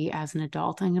anxiety as an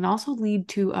adult and can also lead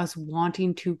to us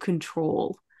wanting to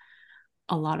control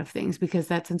a lot of things because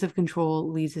that sense of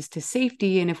control leads us to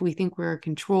safety. And if we think we're in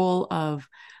control of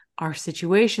our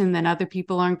situation, then other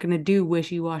people aren't going to do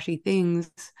wishy-washy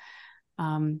things.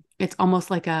 It's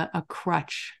almost like a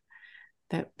crutch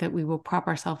that we will prop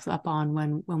ourselves up on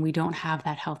when we don't have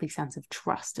that healthy sense of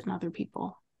trust in other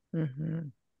people. Mm-hmm.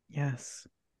 Yes.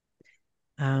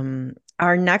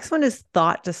 Our next one is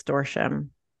thought distortion.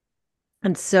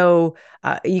 And so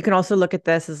you can also look at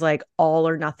this as like all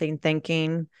or nothing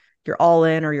thinking. You're all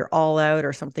in or you're all out,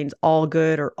 or something's all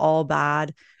good or all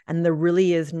bad. And there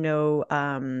really is no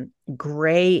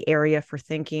gray area for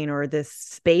thinking, or this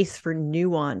space for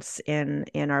nuance in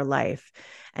our life.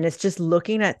 And it's just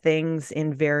looking at things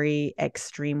in very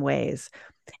extreme ways.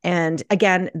 And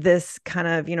again, this kind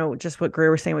of, just what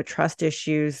Greer was saying with trust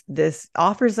issues, this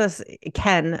offers us,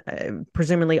 can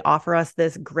presumably offer us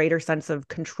this greater sense of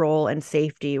control and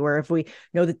safety, where if we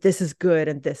know that this is good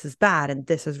and this is bad and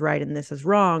this is right and this is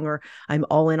wrong, or I'm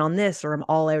all in on this or I'm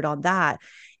all out on that,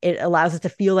 it allows us to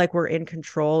feel like we're in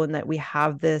control and that we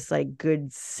have this like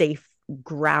good, safe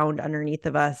ground underneath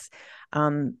of us.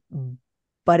 Um,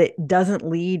 but it doesn't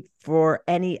lead for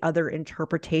any other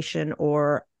interpretation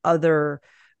or other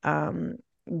um,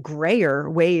 grayer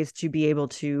ways to be able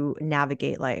to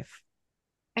navigate life.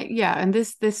 Yeah, and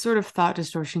this sort of thought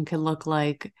distortion can look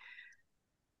like,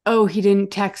 oh, he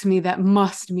didn't text me, that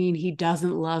must mean he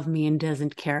doesn't love me and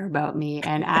doesn't care about me.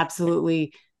 And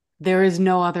absolutely, there is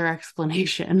no other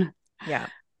explanation. Yeah.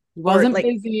 He Or wasn't like,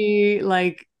 busy,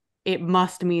 like it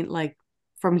must mean like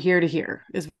from here to here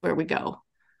is where we go.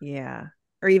 yeah.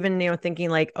 Or even, thinking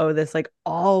like, oh, this like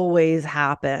always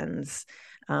happens.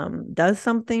 Does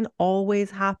something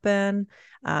always happen?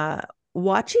 Uh,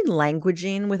 Watching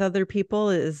languaging with other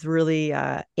people is really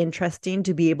interesting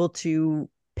to be able to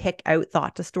pick out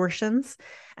thought distortions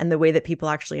and the way that people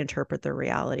actually interpret their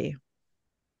reality.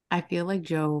 I feel like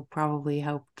Joe probably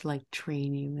helped like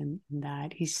train you in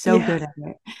that. He's so Yeah. good at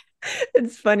it.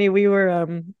 It's funny. We were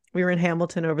in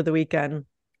Hamilton over the weekend,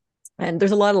 and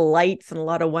there's a lot of lights and a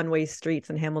lot of one-way streets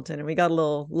in Hamilton, and we got a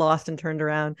little lost and turned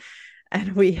around,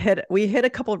 and we hit a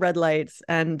couple red lights,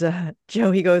 and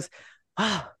Joe, he goes,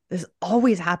 oh, this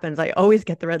always happens. I always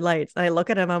get the red lights. And I look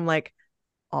at him, I'm like,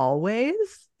 always?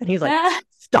 And he's like,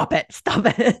 stop it.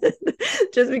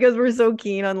 Just because we're so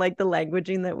keen on like the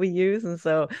languaging that we use. And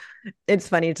so it's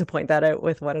funny to point that out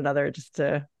with one another, just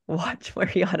to watch where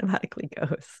he automatically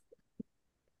goes.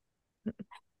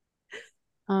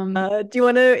 Do you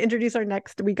want to introduce our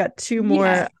next? We got two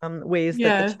Yeah, more ways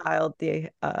that yeah.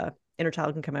 the inner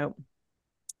child can come out.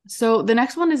 So the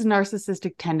next one is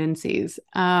narcissistic tendencies.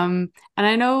 And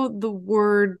I know the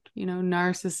word,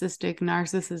 narcissistic,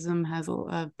 narcissism has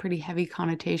a pretty heavy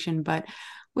connotation, but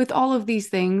with all of these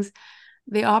things,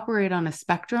 they operate on a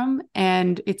spectrum,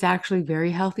 and it's actually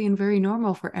very healthy and very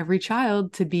normal for every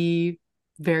child to be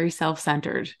very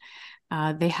self-centered.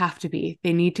 They have to be.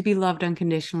 They need to be loved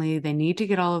unconditionally. They need to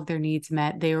get all of their needs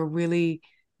met. They are really,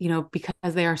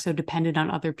 because they are so dependent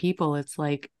on other people, it's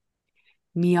like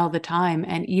me all the time.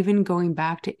 And even going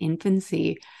back to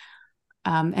infancy,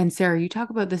 and Sarah, you talk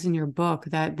about this in your book,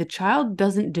 that the child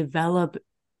doesn't develop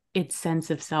its sense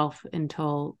of self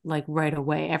until like right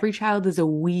away. Every child is a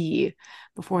we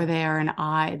before they are an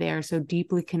I. They are so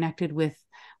deeply connected with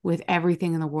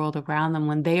everything in the world around them.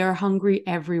 When they are hungry,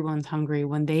 everyone's hungry.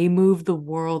 When they move, the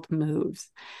world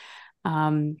moves.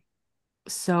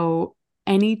 So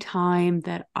anytime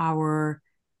that our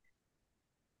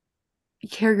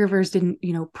caregivers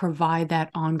didn't, provide that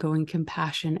ongoing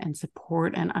compassion and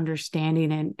support and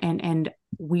understanding, and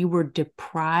we were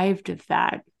deprived of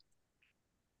that,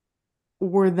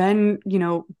 we're then,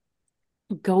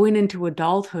 going into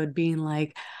adulthood being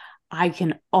like, I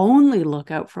can only look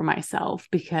out for myself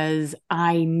because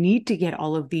I need to get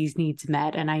all of these needs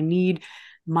met, and I need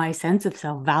my sense of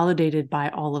self validated by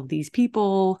all of these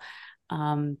people.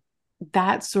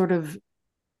 That sort of,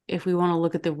 if we want to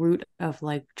look at the root of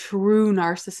like true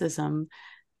narcissism,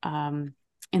 in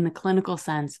the clinical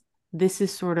sense, this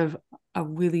is sort of a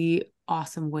really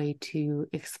awesome way to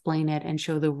explain it and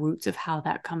show the roots of how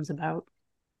that comes about.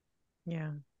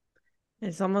 Yeah.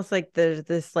 It's almost like there's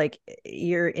this, like,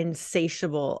 you're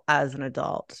insatiable as an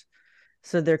adult.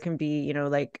 So there can be,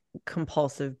 like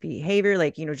compulsive behavior,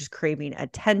 like, just craving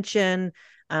attention,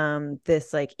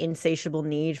 this like insatiable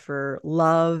need for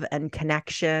love and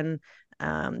connection,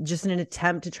 just in an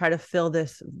attempt to try to fill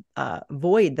this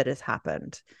void that has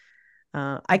happened.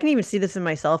 I can even see this in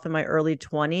myself in my early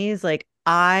 20s. Like,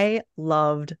 I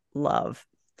loved love.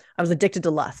 I was addicted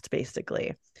to lust, basically.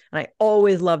 And I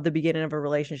always loved the beginning of a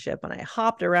relationship. And I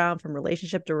hopped around from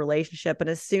relationship to relationship. And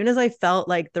as soon as I felt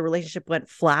like the relationship went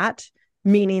flat,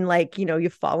 meaning like, you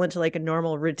fall into like a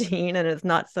normal routine and it's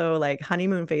not so like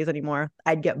honeymoon phase anymore,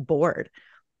 I'd get bored.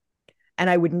 And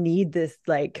I would need this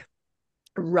like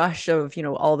rush of,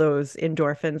 all those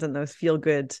endorphins and those feel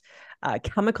good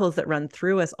chemicals that run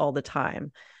through us all the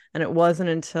time. And it wasn't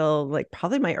until like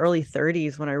probably my early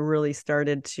 30s when I really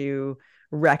started to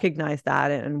recognize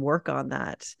that and work on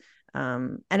that.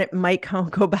 And it might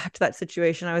go back to that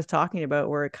situation I was talking about,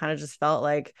 where it kind of just felt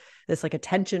like this like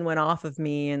attention went off of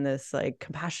me, and this like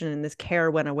compassion and this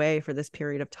care went away for this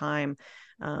period of time.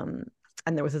 And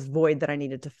there was this void that I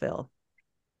needed to fill.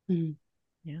 Mm.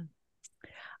 Yeah.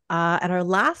 And our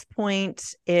last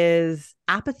point is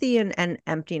apathy and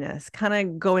emptiness, kind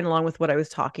of going along with what I was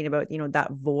talking about,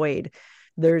 that void.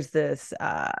 There's this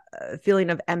feeling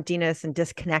of emptiness and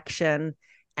disconnection.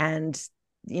 And,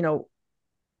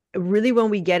 really when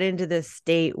we get into this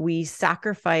state, we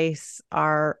sacrifice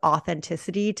our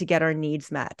authenticity to get our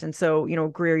needs met. And so,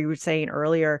 Greer, you were saying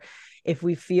earlier, if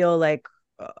we feel like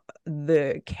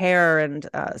the care and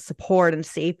support and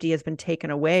safety has been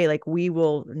taken away, like we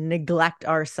will neglect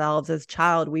ourselves as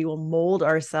child, we will mold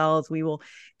ourselves, we will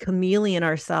chameleon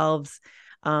ourselves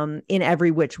in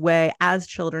every which way as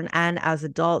children and as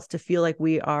adults to feel like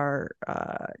we are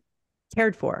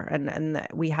cared for and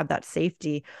that we have that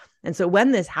safety. And so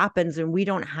when this happens and we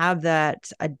don't have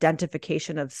that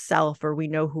identification of self, or we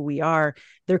know who we are,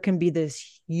 there can be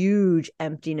this huge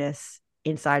emptiness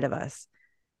inside of us.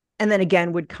 And then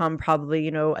again would come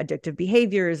probably, addictive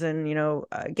behaviors and,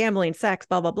 gambling, sex,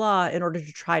 blah, blah, blah, in order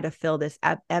to try to fill this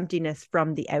emptiness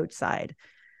from the outside.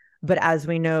 But as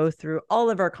we know through all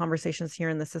of our conversations here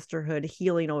in the sisterhood,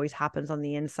 healing always happens on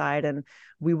the inside. And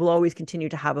we will always continue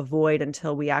to have a void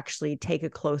until we actually take a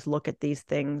close look at these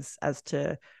things as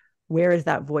to where is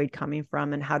that void coming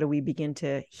from and how do we begin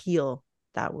to heal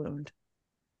that wound.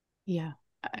 Yeah.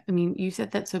 I mean, you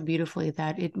said that so beautifully,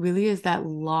 that it really is that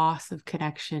loss of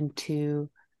connection to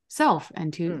self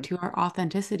and to our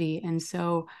authenticity. And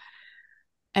so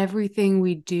everything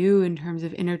we do in terms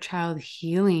of inner child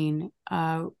healing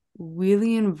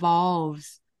really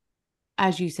involves,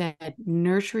 as you said,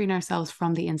 nurturing ourselves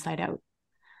from the inside out.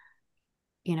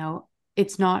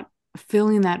 It's not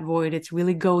filling that void. It's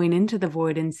really going into the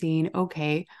void and seeing,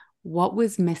 okay, what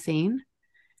was missing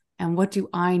and what do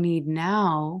I need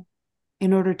now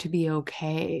in order to be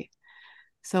okay?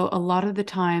 So a lot of the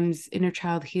times, inner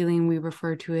child healing, we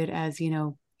refer to it as,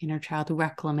 inner child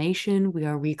reclamation. We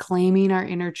are reclaiming our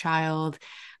inner child.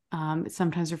 It's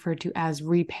sometimes referred to as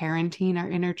reparenting our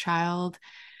inner child,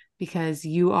 because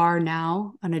you are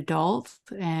now an adult,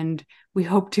 and we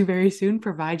hope to very soon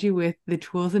provide you with the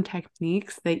tools and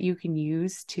techniques that you can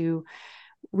use to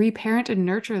reparent and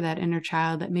nurture that inner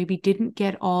child that maybe didn't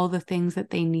get all the things that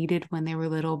they needed when they were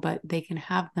little, but they can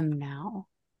have them now.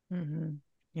 Mm-hmm.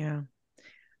 Yeah.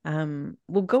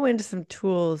 We'll go into some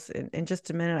tools in just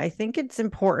a minute. I think it's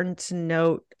important to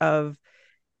note of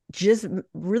just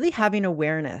really having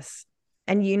awareness.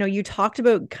 And, you talked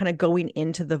about kind of going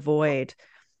into the void.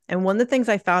 And one of the things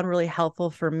I found really helpful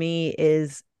for me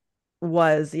is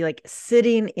was like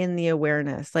sitting in the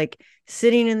awareness, like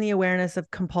sitting in the awareness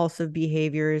of compulsive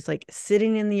behaviors, like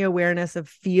sitting in the awareness of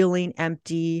feeling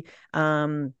empty,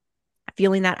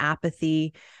 feeling that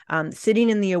apathy,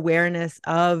 sitting in the awareness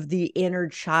of the inner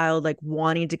child, like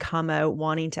wanting to come out,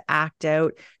 wanting to act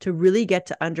out, to really get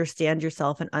to understand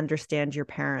yourself and understand your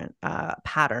parent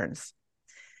patterns.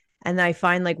 And I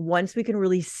find like once we can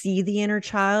really see the inner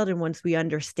child and once we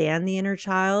understand the inner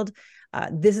child,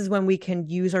 this is when we can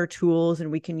use our tools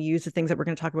and we can use the things that we're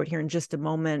going to talk about here in just a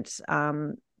moment,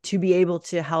 to be able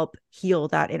to help heal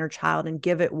that inner child and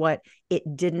give it what it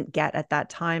didn't get at that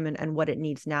time, and what it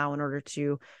needs now in order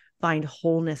to find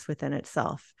wholeness within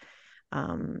itself,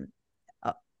 um,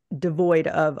 devoid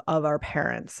of our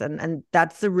parents. And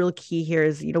that's the real key here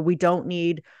is, we don't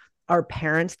need our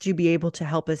parents to be able to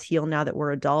help us heal now that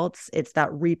we're adults. It's that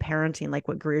reparenting, like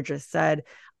what Greer just said,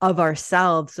 of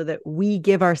ourselves, so that we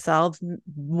give ourselves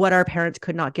what our parents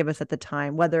could not give us at the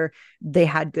time, whether they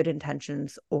had good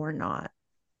intentions or not.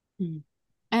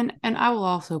 And I will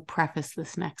also preface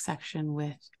this next section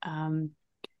with not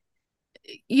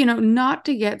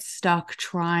to get stuck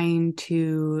trying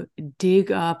to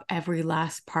dig up every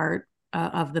last part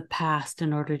of the past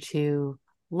in order to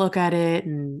look at it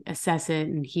and assess it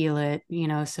and heal it.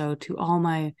 So to all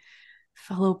my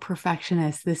fellow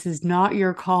perfectionists, this is not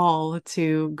your call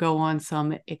to go on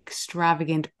some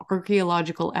extravagant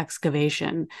archaeological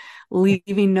excavation,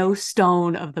 leaving no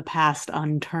stone of the past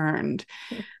unturned.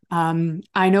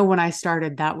 I know when I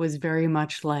started, that was very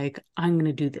much like, I'm going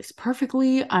to do this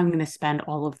perfectly. I'm going to spend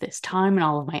all of this time and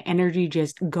all of my energy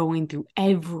just going through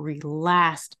every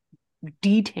last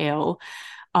detail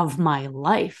of my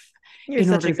life. You're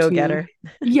such a go-getter.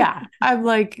 Yeah. I'm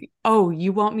like, oh,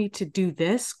 you want me to do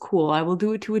this? Cool. I will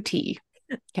do it to a T.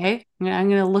 Okay. I'm going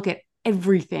to look at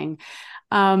everything.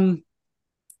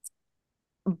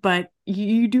 But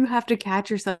you do have to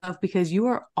catch yourself because you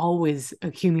are always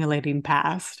accumulating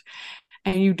past,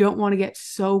 and you don't want to get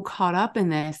so caught up in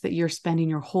this that you're spending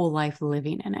your whole life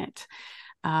living in it.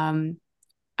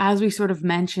 As we sort of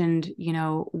mentioned,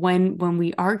 when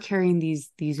we are carrying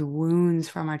these wounds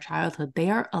from our childhood,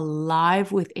 they are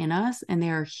alive within us and they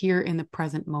are here in the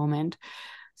present moment.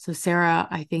 So Sarah,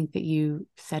 I think that you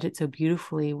said it so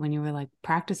beautifully when you were like,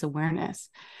 practice awareness.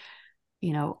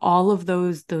 All of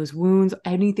those wounds,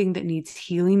 anything that needs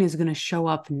healing is going to show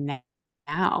up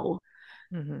now.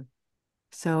 Mm-hmm.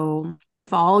 So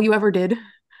if all you ever did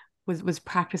was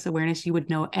practice awareness, you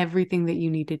would know everything that you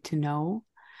needed to know,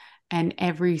 and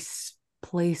every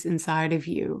place inside of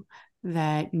you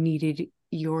that needed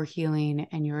your healing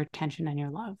and your attention and your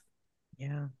love.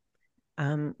 Yeah.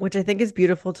 Which I think is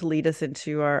beautiful to lead us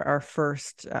into our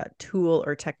first tool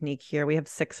or technique here. We have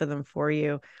 6 of them for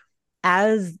you.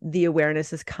 As the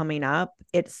awareness is coming up,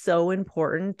 it's so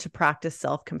important to practice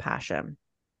self-compassion.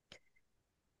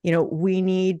 We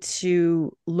need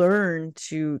to learn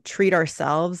to treat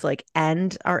ourselves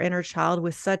and our inner child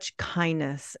with such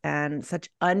kindness and such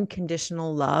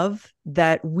unconditional love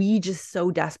that we just so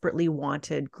desperately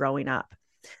wanted growing up.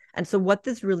 And so what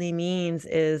this really means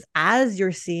is, as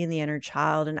you're seeing the inner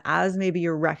child and as maybe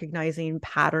you're recognizing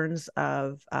patterns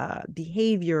of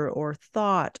behavior or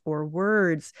thought or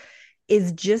words,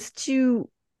 is just to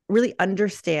really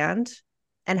understand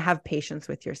and have patience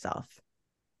with yourself.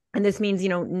 And this means,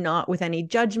 not with any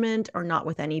judgment or not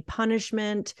with any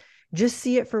punishment. Just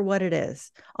see it for what it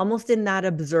is, almost in that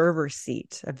observer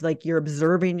seat of like you're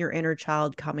observing your inner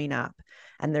child coming up.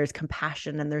 And there's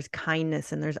compassion and there's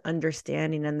kindness and there's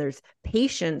understanding and there's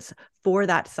patience for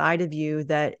that side of you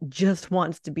that just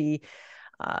wants to be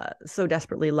so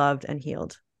desperately loved and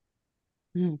healed.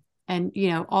 And,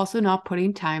 also not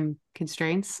putting time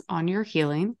constraints on your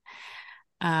healing.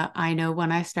 I know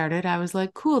when I started, I was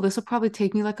like, cool, this will probably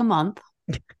take me like a month.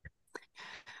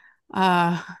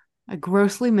 I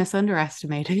grossly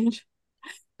misunderestimated.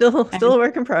 Still a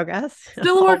work in progress.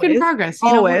 Still a work in progress.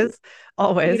 Always.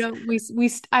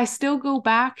 I still go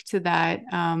back to that,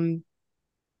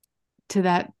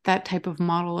 that type of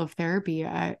model of therapy.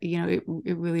 It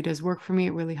really does work for me.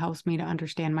 It really helps me to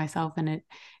understand myself, and it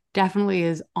definitely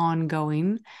is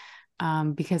ongoing,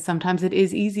 because sometimes it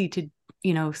is easy to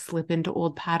slip into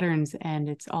old patterns, and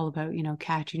it's all about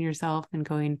catching yourself and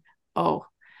going, oh,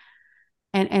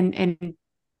 and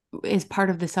as part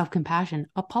of the self-compassion,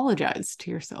 apologize to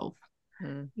yourself.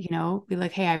 Be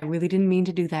like, hey, I really didn't mean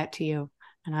to do that to you,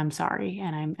 and I'm sorry,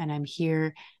 and I'm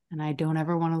here, and I don't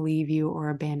ever want to leave you or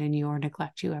abandon you or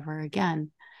neglect you ever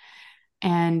again.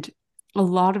 And a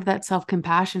lot of that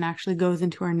self-compassion actually goes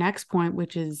into our next point,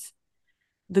 which is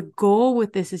the goal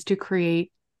with this is to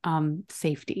create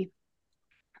safety.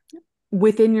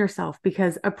 within yourself,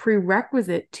 because a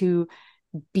prerequisite to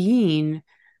being,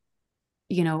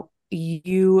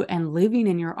 you and living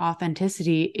in your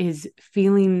authenticity is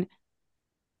feeling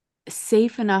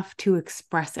safe enough to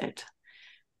express it.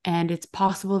 And it's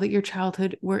possible that your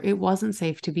childhood where it wasn't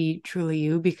safe to be truly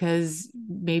you, because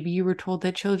maybe you were told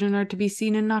that children are to be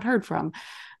seen and not heard from.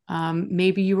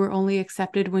 Maybe you were only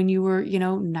accepted when you were,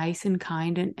 nice and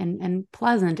kind and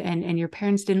pleasant, and your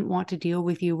parents didn't want to deal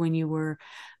with you when you were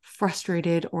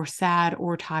frustrated or sad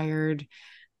or tired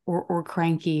or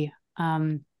cranky.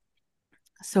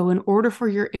 So in order for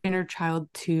your inner child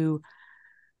to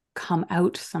come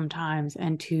out sometimes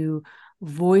and to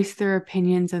voice their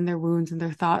opinions and their wounds and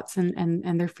their thoughts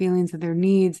and their feelings and their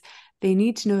needs, they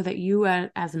need to know that you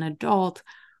as an adult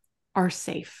are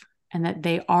safe, and that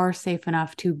they are safe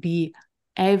enough to be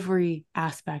every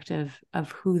aspect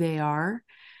of who they are,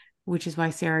 which is why,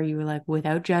 Sarah, you were like,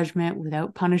 without judgment,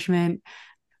 without punishment,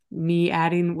 me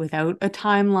adding without a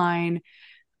timeline.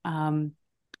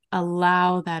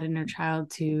 Allow that inner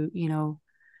child to,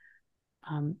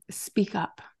 speak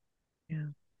up. Yeah.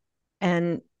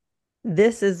 And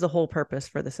this is the whole purpose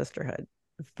for the sisterhood,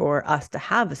 for us to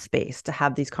have a space to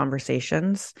have these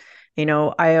conversations.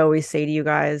 I always say to you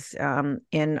guys,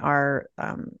 in our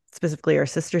specifically our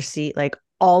sister seat, like,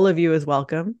 all of you is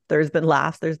welcome. There's been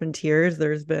laughs, there's been tears,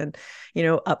 there's been,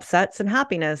 upsets and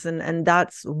happiness, and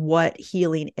that's what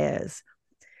healing is.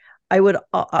 I would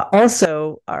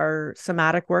also, our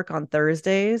somatic work on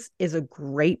Thursdays is a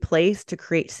great place to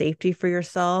create safety for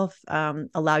yourself,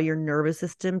 allow your nervous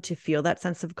system to feel that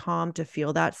sense of calm, to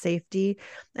feel that safety.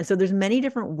 And so there's many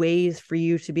different ways for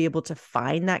you to be able to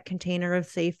find that container of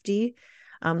safety,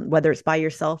 whether it's by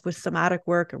yourself with somatic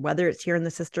work, or whether it's here in the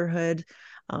sisterhood,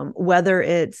 whether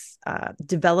it's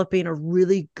developing a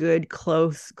really good,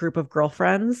 close group of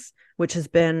girlfriends, which has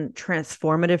been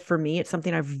transformative for me. It's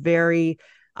something I've very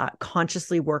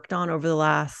consciously worked on over the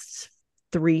last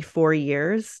 3-4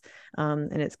 years.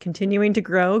 And it's continuing to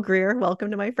grow. Greer,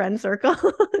 welcome to my friend circle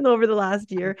over the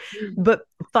last year. But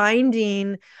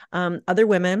finding other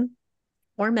women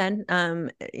or men,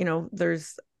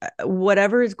 there's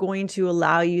whatever is going to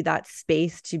allow you that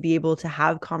space to be able to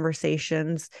have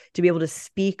conversations, to be able to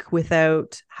speak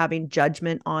without having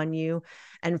judgment on you,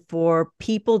 and for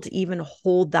people to even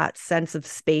hold that sense of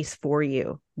space for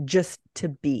you, just to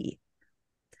be.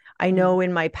 I know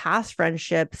in my past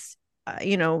friendships,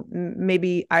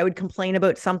 maybe I would complain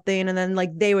about something, and then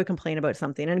like they would complain about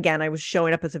something. And again, I was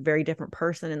showing up as a very different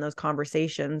person in those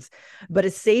conversations. But a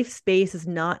safe space is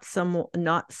not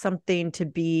something to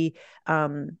be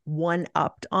one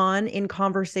upped on in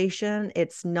conversation.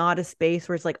 It's not a space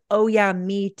where it's like, oh yeah,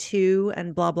 me too,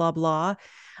 and blah, blah, blah.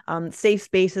 Safe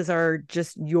spaces are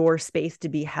just your space to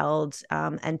be held,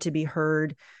 and to be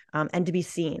heard, and to be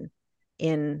seen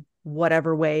in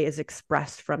whatever way is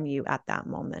expressed from you at that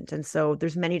moment. And so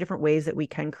there's many different ways that we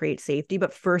can create safety,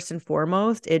 but first and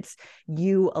foremost, it's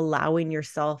you allowing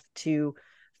yourself to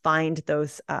find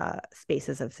those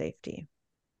spaces of safety.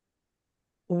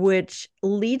 Which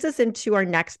leads us into our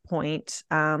next point,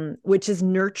 which is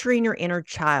nurturing your inner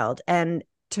child. And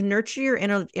to nurture your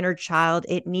inner child,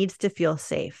 it needs to feel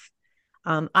safe.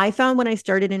 I found when I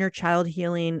started inner child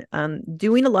healing,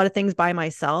 doing a lot of things by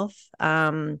myself,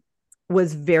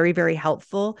 was very, very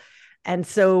helpful. And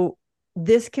so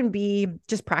this can be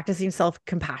just practicing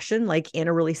self-compassion, like in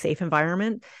a really safe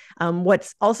environment.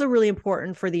 What's also really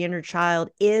important for the inner child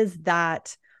is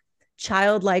that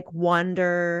childlike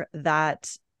wonder, that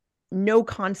no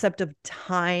concept of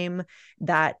time,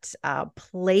 that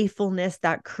playfulness,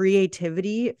 that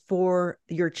creativity for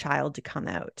your child to come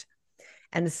out.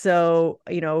 And so,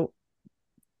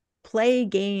 play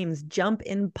games, jump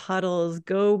in puddles,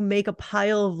 go make a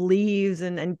pile of leaves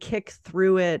and kick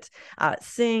through it,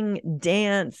 sing,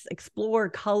 dance, explore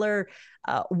color,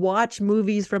 watch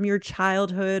movies from your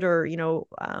childhood, or,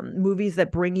 movies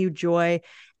that bring you joy.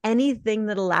 Anything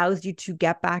that allows you to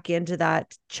get back into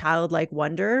that childlike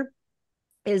wonder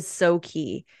is so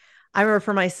key. I remember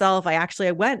for myself,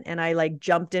 I went and I like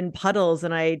jumped in puddles,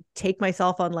 and I take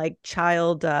myself on like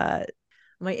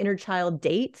my inner child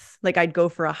dates. Like I'd go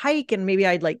for a hike, and maybe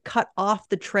I'd like cut off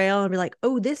the trail and be like,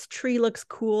 oh, this tree looks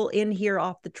cool in here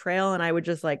off the trail. And I would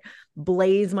just like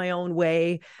blaze my own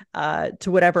way to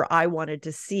whatever I wanted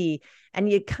to see.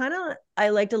 And I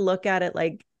like to look at it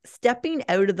like stepping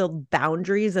out of the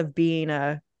boundaries of being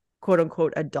a quote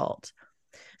unquote adult.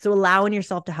 So allowing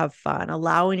yourself to have fun,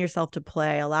 allowing yourself to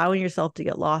play, allowing yourself to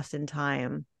get lost in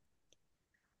time.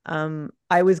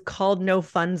 I was called no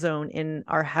fun zone in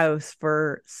our house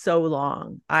for so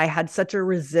long. I had such a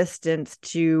resistance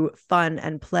to fun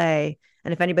and play.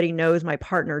 And if anybody knows my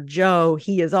partner, Joe,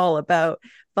 he is all about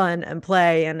fun and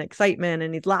play and excitement,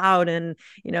 and he's loud, and,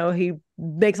 he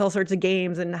makes all sorts of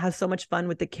games and has so much fun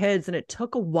with the kids. And it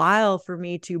took a while for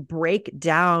me to break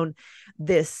down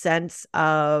this sense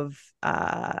of,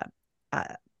 uh,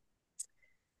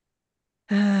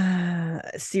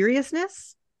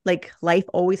 seriousness. Like life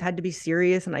always had to be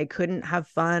serious and I couldn't have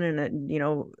fun, and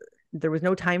there was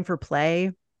no time for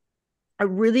play. A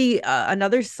really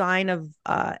another sign of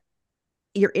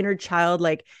your inner child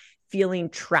like feeling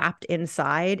trapped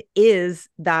inside is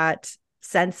that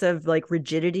sense of like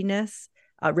rigidness,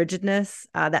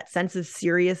 that sense of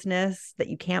seriousness, that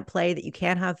you can't play, that you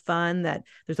can't have fun, that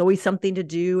there's always something to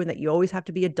do, and that you always have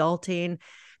to be adulting.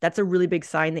 That's a really big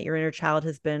sign that your inner child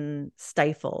has been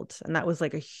stifled. And that was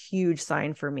like a huge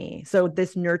sign for me. So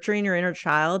this nurturing your inner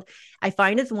child, I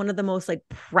find it's one of the most like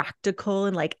practical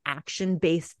and like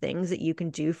action-based things that you can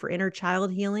do for inner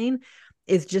child healing,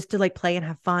 is just to like play and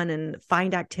have fun and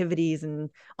find activities.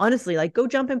 And honestly, like go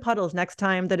jump in puddles next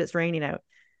time that it's raining out.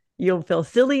 You'll feel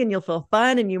silly and you'll feel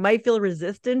fun and you might feel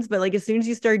resistance, but like as soon as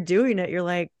you start doing it, you're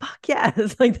like, fuck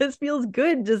yes, like this feels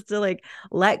good, just to like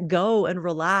let go and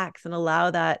relax and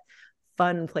allow that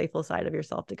fun, playful side of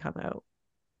yourself to come out.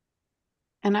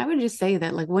 And I would just say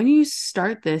that, like, when you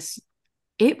start this,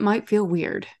 it might feel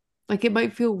weird. Like, it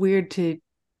might feel weird to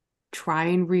try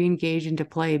and re-engage into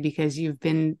play because you've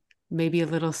been maybe a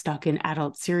little stuck in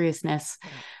adult seriousness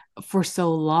for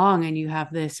so long, and you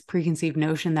have this preconceived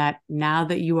notion that now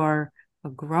that you are a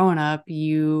grown up,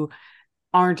 you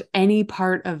aren't any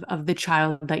part of the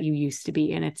child that you used to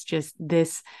be. And it's just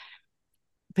this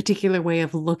particular way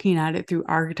of looking at it through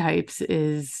archetypes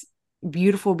is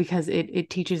beautiful because it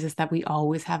teaches us that we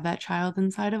always have that child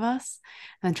inside of us,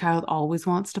 and the child always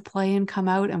wants to play and come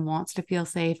out and wants to feel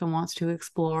safe and wants to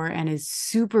explore and is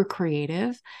super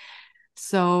creative.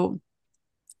 So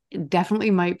it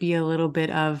definitely might be a little bit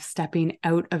of stepping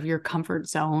out of your comfort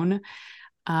zone.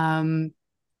 And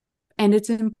it's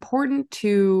important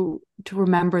to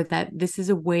remember that this is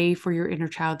a way for your inner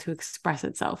child to express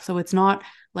itself. So it's not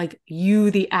like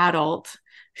you, the adult,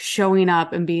 showing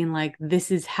up and being like,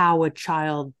 this is how a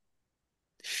child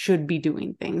should be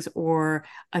doing things, or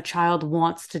a child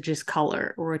wants to just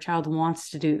color, or a child wants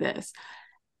to do this.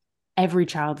 Every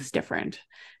child is different.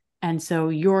 And so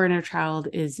your inner child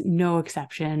is no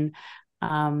exception.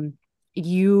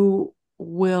 You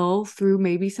will, through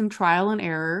maybe some trial and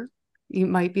error, you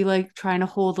might be like trying to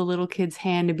hold a little kid's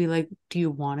hand and be like, do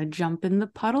you want to jump in the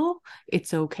puddle?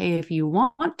 It's okay if you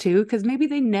want to, because maybe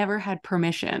they never had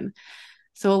permission.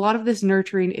 So a lot of this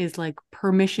nurturing is like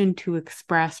permission to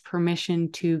express,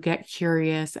 permission to get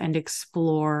curious and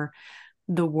explore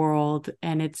the world.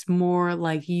 And it's more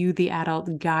like you, the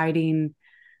adult, guiding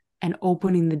and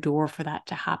opening the door for that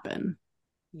to happen.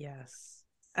 Yes.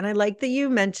 And I like that you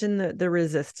mentioned the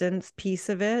resistance piece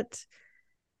of it.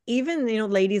 Even,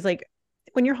 ladies, like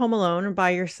when you're home alone or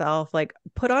by yourself, like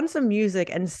put on some music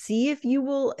and see if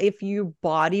your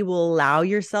body will allow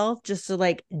yourself just to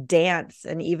like dance,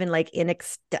 and even like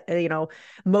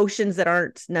motions that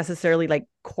aren't necessarily like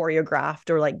choreographed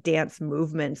or like dance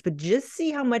movements, but just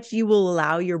see how much you will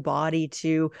allow your body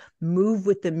to move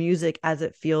with the music as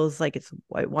it feels like it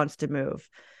wants to move.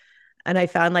 And I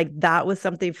found like that was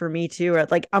something for me too. Where,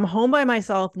 like I'm home by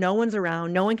myself, no one's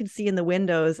around, no one can see in the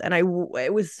windows, and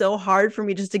it was so hard for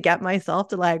me just to get myself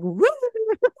to like,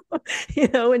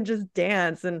 and just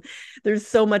dance. And there's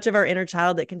so much of our inner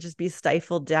child that can just be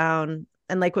stifled down.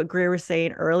 And like what Greer was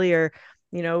saying earlier,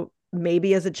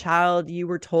 maybe as a child you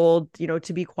were told,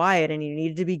 to be quiet and you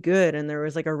needed to be good, and there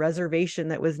was like a reservation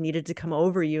that was needed to come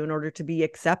over you in order to be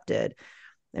accepted.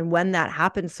 And when that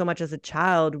happens so much as a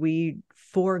child, we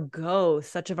forego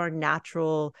such of our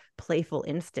natural playful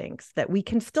instincts that we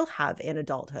can still have in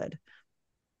adulthood.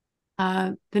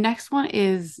 The next one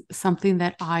is something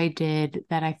that I did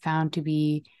that I found to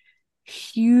be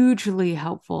hugely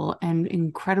helpful and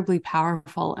incredibly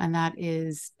powerful, and that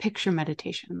is picture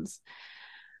meditations.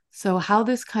 So how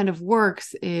this kind of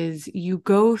works is you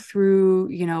go through,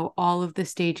 all of the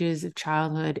stages of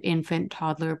childhood: infant,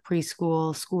 toddler,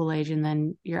 preschool, school age, and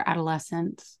then your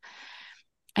adolescence.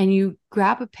 And you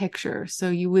grab a picture. So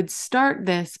you would start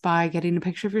this by getting a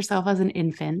picture of yourself as an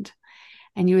infant,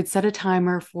 and you would set a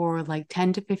timer for like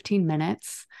 10 to 15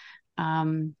 minutes.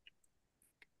 And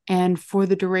for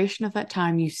the duration of that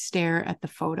time, you stare at the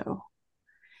photo.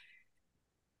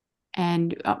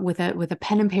 And with a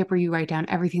pen and paper, you write down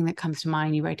everything that comes to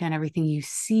mind. You write down everything you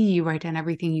see. You write down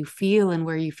everything you feel and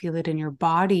where you feel it in your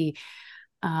body.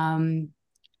 What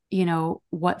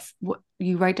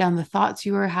you write down the thoughts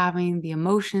you are having, the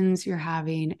emotions you're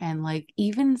having, and like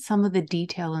even some of the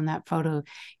detail in that photo.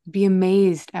 You'd be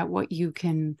amazed at what you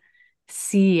can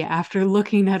see after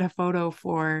looking at a photo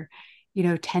for,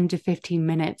 10 to 15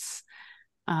 minutes.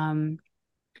 Um,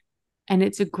 and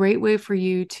it's a great way for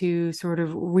you to sort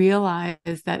of realize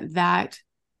that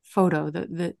photo,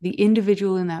 the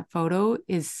individual in that photo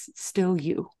is still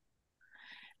you.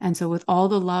 And so with all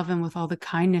the love and with all the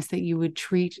kindness that you would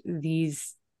treat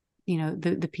these,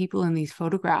 the people in these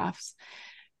photographs,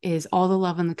 is all the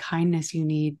love and the kindness you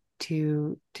need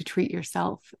to treat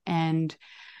yourself. And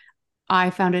I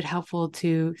found it helpful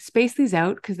to space these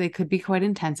out because they could be quite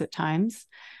intense at times.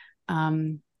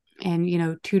 And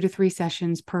 2 to 3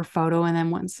 sessions per photo. And then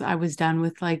once I was done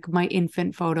with like my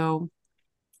infant photo,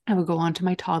 I would go on to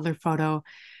my toddler photo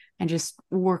and just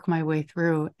work my way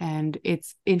through. And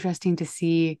it's interesting to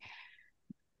see,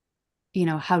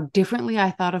 how differently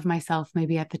I thought of myself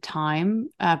maybe at the time,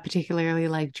 particularly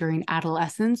like during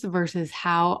adolescence versus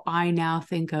how I now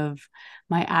think of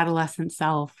my adolescent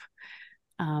self.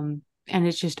 And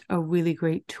it's just a really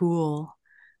great tool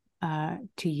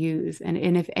to use.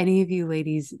 And if any of you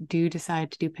ladies do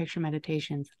decide to do picture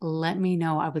meditations, let me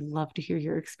know. I would love to hear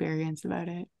your experience about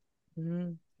it.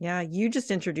 Mm-hmm. Yeah, you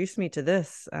just introduced me to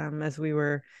this as we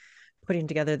were putting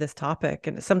together this topic,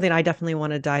 and it's something I definitely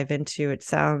want to dive into. It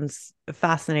sounds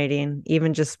fascinating,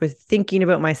 even just with thinking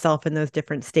about myself in those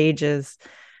different stages.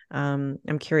 I'm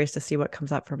curious to see what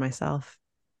comes up for myself.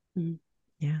 Mm-hmm.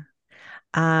 Yeah.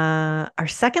 Our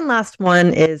second last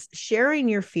one is sharing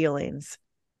your feelings.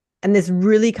 And this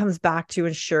really comes back to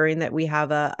ensuring that we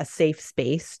have a safe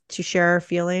space to share our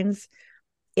feelings.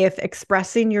 If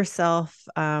expressing yourself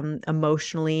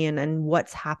emotionally and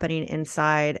what's happening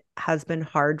inside has been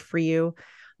hard for you,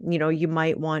 you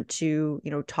might want to,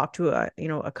 talk to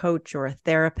a coach or a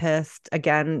therapist.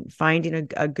 Again, finding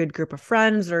a good group of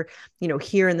friends, or,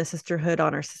 here in the sisterhood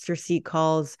on our sister seat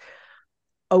calls,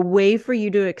 a way for you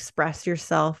to express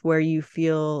yourself where you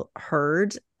feel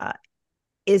heard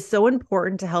is so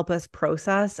important to help us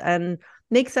process and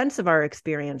make sense of our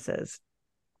experiences.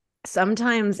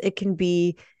 Sometimes it can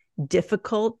be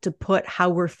difficult to put how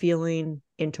we're feeling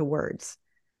into words,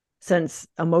 since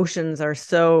emotions are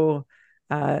so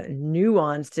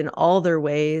nuanced in all their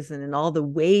ways and in all the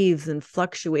waves and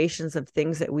fluctuations of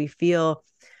things that we feel.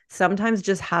 Sometimes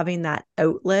just having that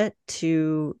outlet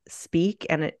to speak,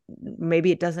 and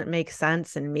maybe it doesn't make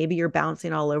sense and maybe you're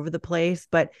bouncing all over the place,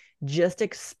 but just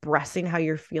expressing how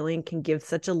you're feeling can give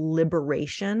such a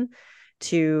liberation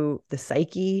to the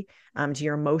psyche, to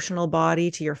your emotional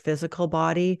body, to your physical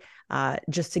body,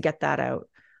 just to get that out.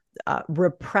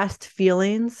 Repressed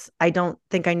feelings, I don't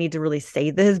think I need to really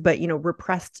say this, but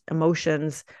repressed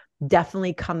emotions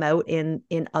definitely come out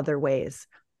in other ways.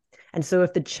 And so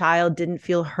if the child didn't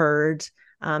feel heard,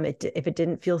 if it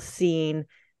didn't feel seen,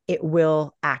 it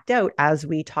will act out, as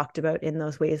we talked about, in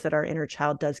those ways that our inner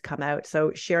child does come out.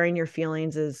 So sharing your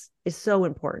feelings is so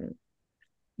important.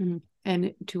 Mm-hmm.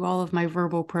 And to all of my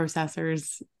verbal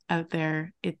processors out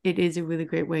there, it is a really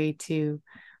great way to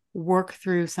work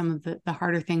through some of the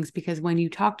harder things, because when you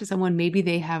talk to someone, maybe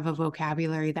they have a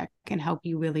vocabulary that can help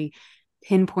you really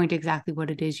pinpoint exactly what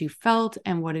it is you felt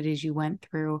and what it is you went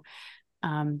through.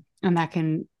 And that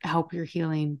can help your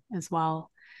healing as well.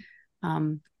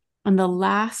 And the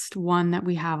last one that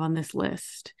we have on this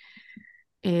list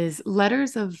is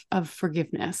letters of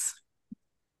forgiveness.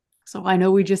 So I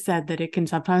know we just said that it can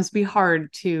sometimes be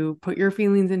hard to put your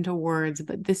feelings into words,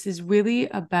 but this is really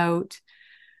about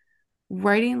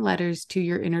writing letters to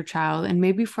your inner child, and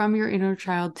maybe from your inner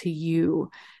child to you,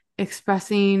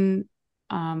 expressing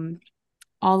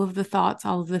all of the thoughts,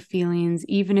 all of the feelings.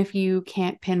 Even if you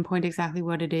can't pinpoint exactly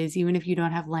what it is, even if you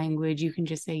don't have language, you can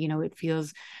just say, it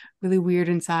feels really weird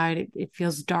inside. It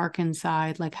feels dark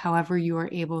inside, like however you are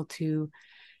able to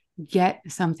get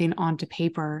something onto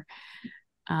paper.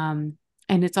 And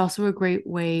it's also a great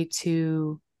way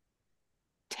to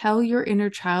tell your inner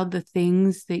child the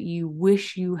things that you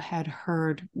wish you had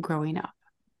heard growing up.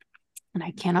 And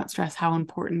I cannot stress how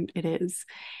important it is.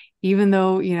 Even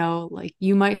though, like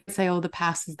you might say, oh, the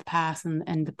past is the past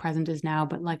and the present is now.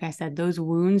 But like I said, those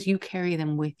wounds, you carry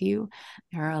them with you.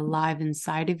 They're alive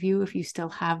inside of you if you still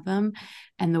have them.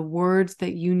 And the words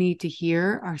that you need to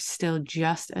hear are still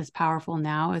just as powerful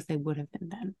now as they would have been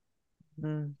then.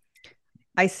 Mm.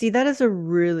 I see that as a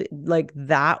really, like,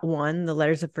 that one, the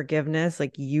letters of forgiveness,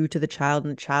 like you to the child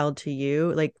and the child to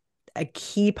you, like a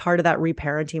key part of that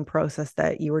reparenting process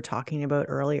that you were talking about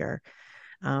earlier.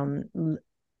 Um,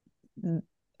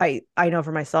 I know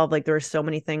for myself, like there were so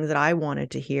many things that I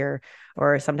wanted to hear,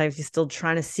 or sometimes you're still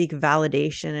trying to seek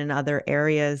validation in other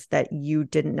areas that you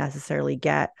didn't necessarily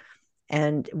get.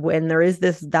 And when there is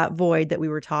that void that we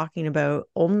were talking about,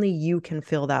 only you can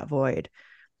fill that void.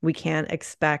 We can't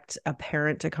expect a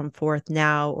parent to come forth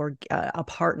now, or a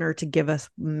partner to give us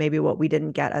maybe what we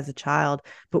didn't get as a child,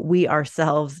 but we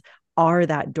ourselves are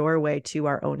that doorway to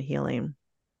our own healing.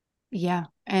 Yeah.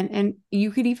 And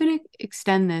you could even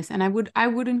extend this, and I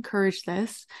would encourage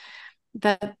this,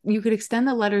 that you could extend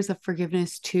the letters of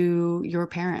forgiveness to your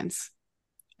parents,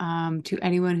 to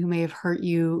anyone who may have hurt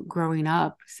you growing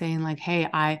up, saying like, hey,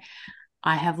 I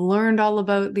have learned all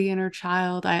about the inner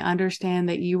child. I understand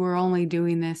that you were only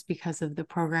doing this because of the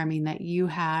programming that you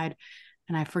had,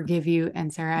 and I forgive you.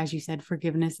 And Sarah, as you said,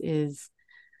 forgiveness is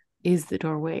the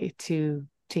doorway to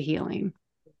healing.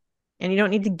 And you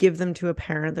don't need to give them to a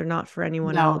parent. They're not for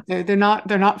anyone No, else. they're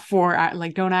not for,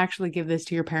 like, don't actually give this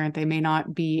to your parent. They may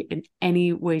not be in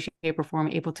any way, shape, or form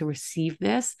able to receive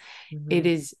this. It Mm-hmm.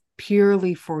 is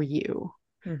purely for you.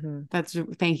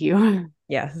 Mm-hmm. Thank you.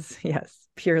 Yes, yes,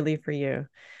 purely for you.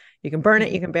 You can burn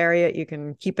it, you can bury it, you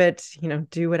can keep it,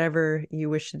 do whatever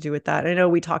you wish to do with that. I know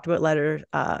we talked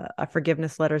about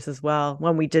forgiveness letters as well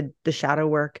when we did the shadow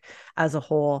work as a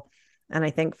whole. And I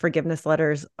think forgiveness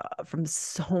letters, from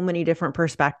so many different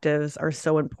perspectives, are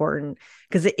so important,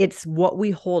 because it's what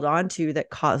we hold on to that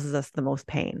causes us the most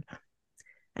pain.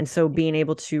 And so being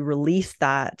able to release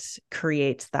that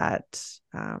creates that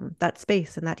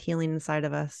space and that healing inside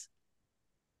of us.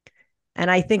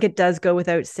 And I think it does go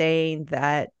without saying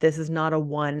that this is not a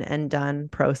one and done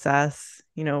process.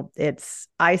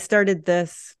 I started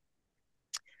this,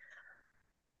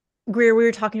 Greer, we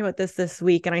were talking about this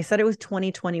week, and I said it was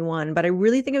 2021, but I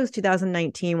really think it was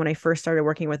 2019 when I first started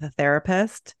working with a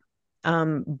therapist,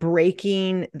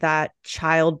 breaking that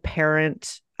child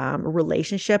parent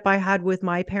relationship I had with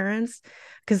my parents.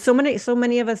 Because so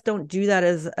many of us don't do that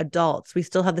as adults. We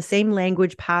still have the same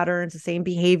language patterns, the same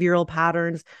behavioral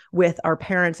patterns with our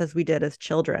parents as we did as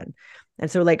children. And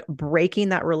so, like, breaking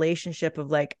that relationship of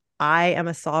like, I am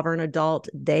a sovereign adult,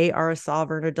 they are a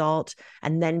sovereign adult,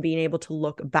 and then being able to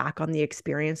look back on the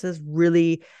experiences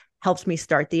really helped me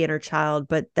start the inner child.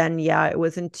 But then, yeah, it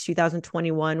was in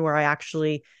 2021 where I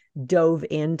actually dove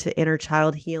into inner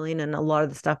child healing and a lot of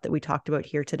the stuff that we talked about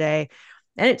here today.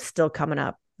 And it's still coming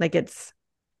up. Like, it's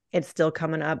still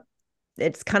coming up.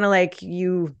 It's kind of like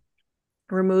you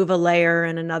remove a layer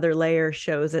and another layer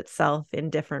shows itself in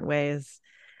different ways.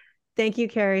 Thank you,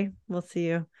 Carrie. We'll see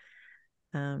you.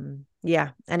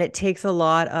 Yeah. And it takes a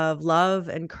lot of love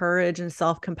and courage and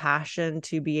self-compassion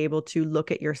to be able to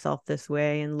look at yourself this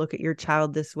way and look at your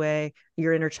child this way,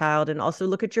 your inner child, and also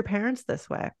look at your parents this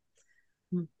way.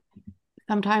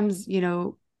 Sometimes,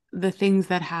 the things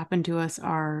that happen to us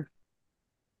are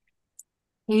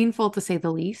painful, to say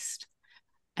the least.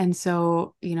 And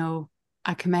so,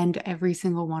 I commend every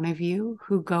single one of you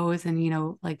who goes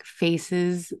and, like,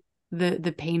 faces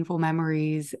the painful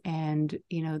memories and,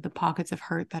 the pockets of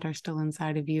hurt that are still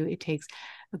inside of you. It takes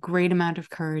a great amount of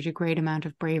courage, a great amount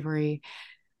of bravery,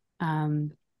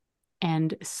 and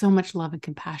so much love and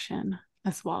compassion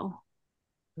as well.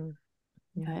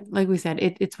 Yeah. But like we said,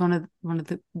 it's one of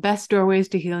the best doorways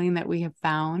to healing that we have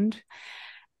found.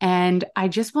 And I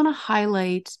just want to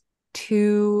highlight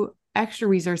two extra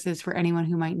resources for anyone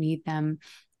who might need them.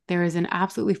 There is an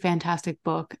absolutely fantastic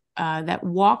book that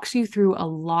walks you through a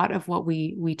lot of what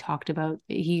we talked about.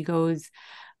 He goes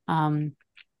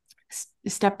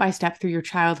step by step through your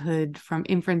childhood, from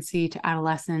infancy to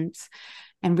adolescence,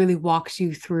 and really walks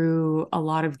you through a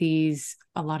lot of these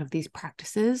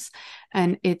practices.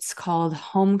 And it's called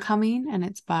Homecoming, and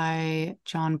it's by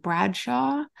John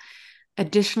Bradshaw.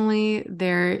 Additionally,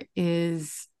 there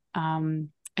is a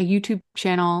YouTube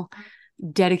channel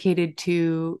dedicated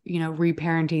to,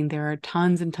 reparenting. There are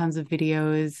tons and tons of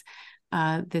videos.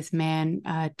 This man,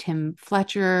 Tim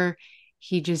Fletcher,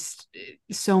 he just,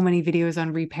 so many videos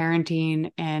on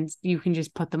reparenting, and you can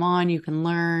just put them on, you can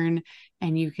learn,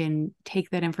 and you can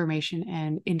take that information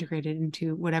and integrate it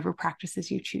into whatever practices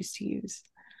you choose to use.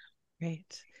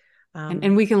 Great.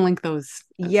 And we can link those.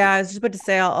 Yeah, I was just about to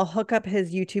say I'll hook up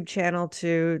his YouTube channel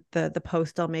to the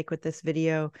post I'll make with this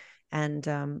video, and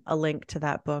a link to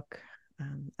that book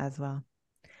as well.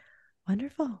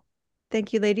 Wonderful.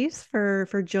 Thank you, ladies,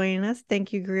 for joining us.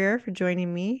 Thank you, Greer, for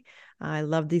joining me. I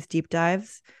love these deep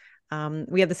dives.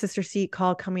 We have the Sister Seat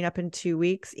call coming up in 2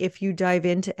 weeks. If you dive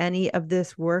into any of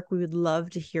this work, we would love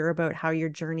to hear about how your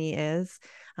journey is,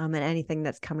 and anything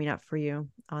that's coming up for you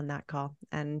on that call.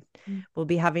 And we'll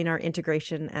be having our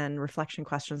integration and reflection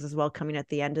questions as well coming at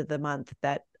the end of the month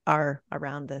that are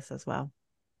around this as well.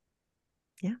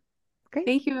 Yeah. Great.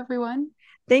 Thank you, everyone.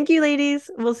 Thank you, ladies.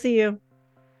 We'll see you.